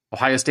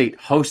 Ohio State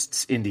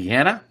hosts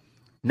Indiana.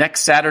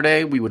 Next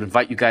Saturday, we would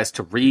invite you guys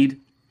to read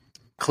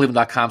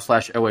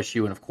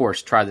cleveland.com/OSU and, of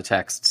course, try the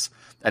texts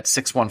at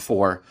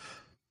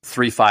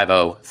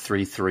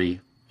 614-350-3315.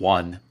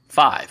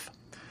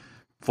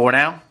 For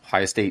now,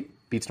 Ohio State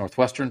beats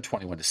Northwestern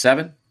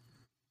 21-7.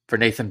 For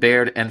Nathan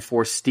Baird and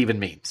for Stephen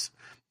Means,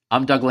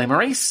 I'm Doug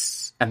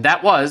Lesmerises, and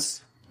that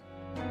was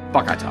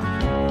Buckeye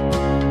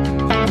Talk.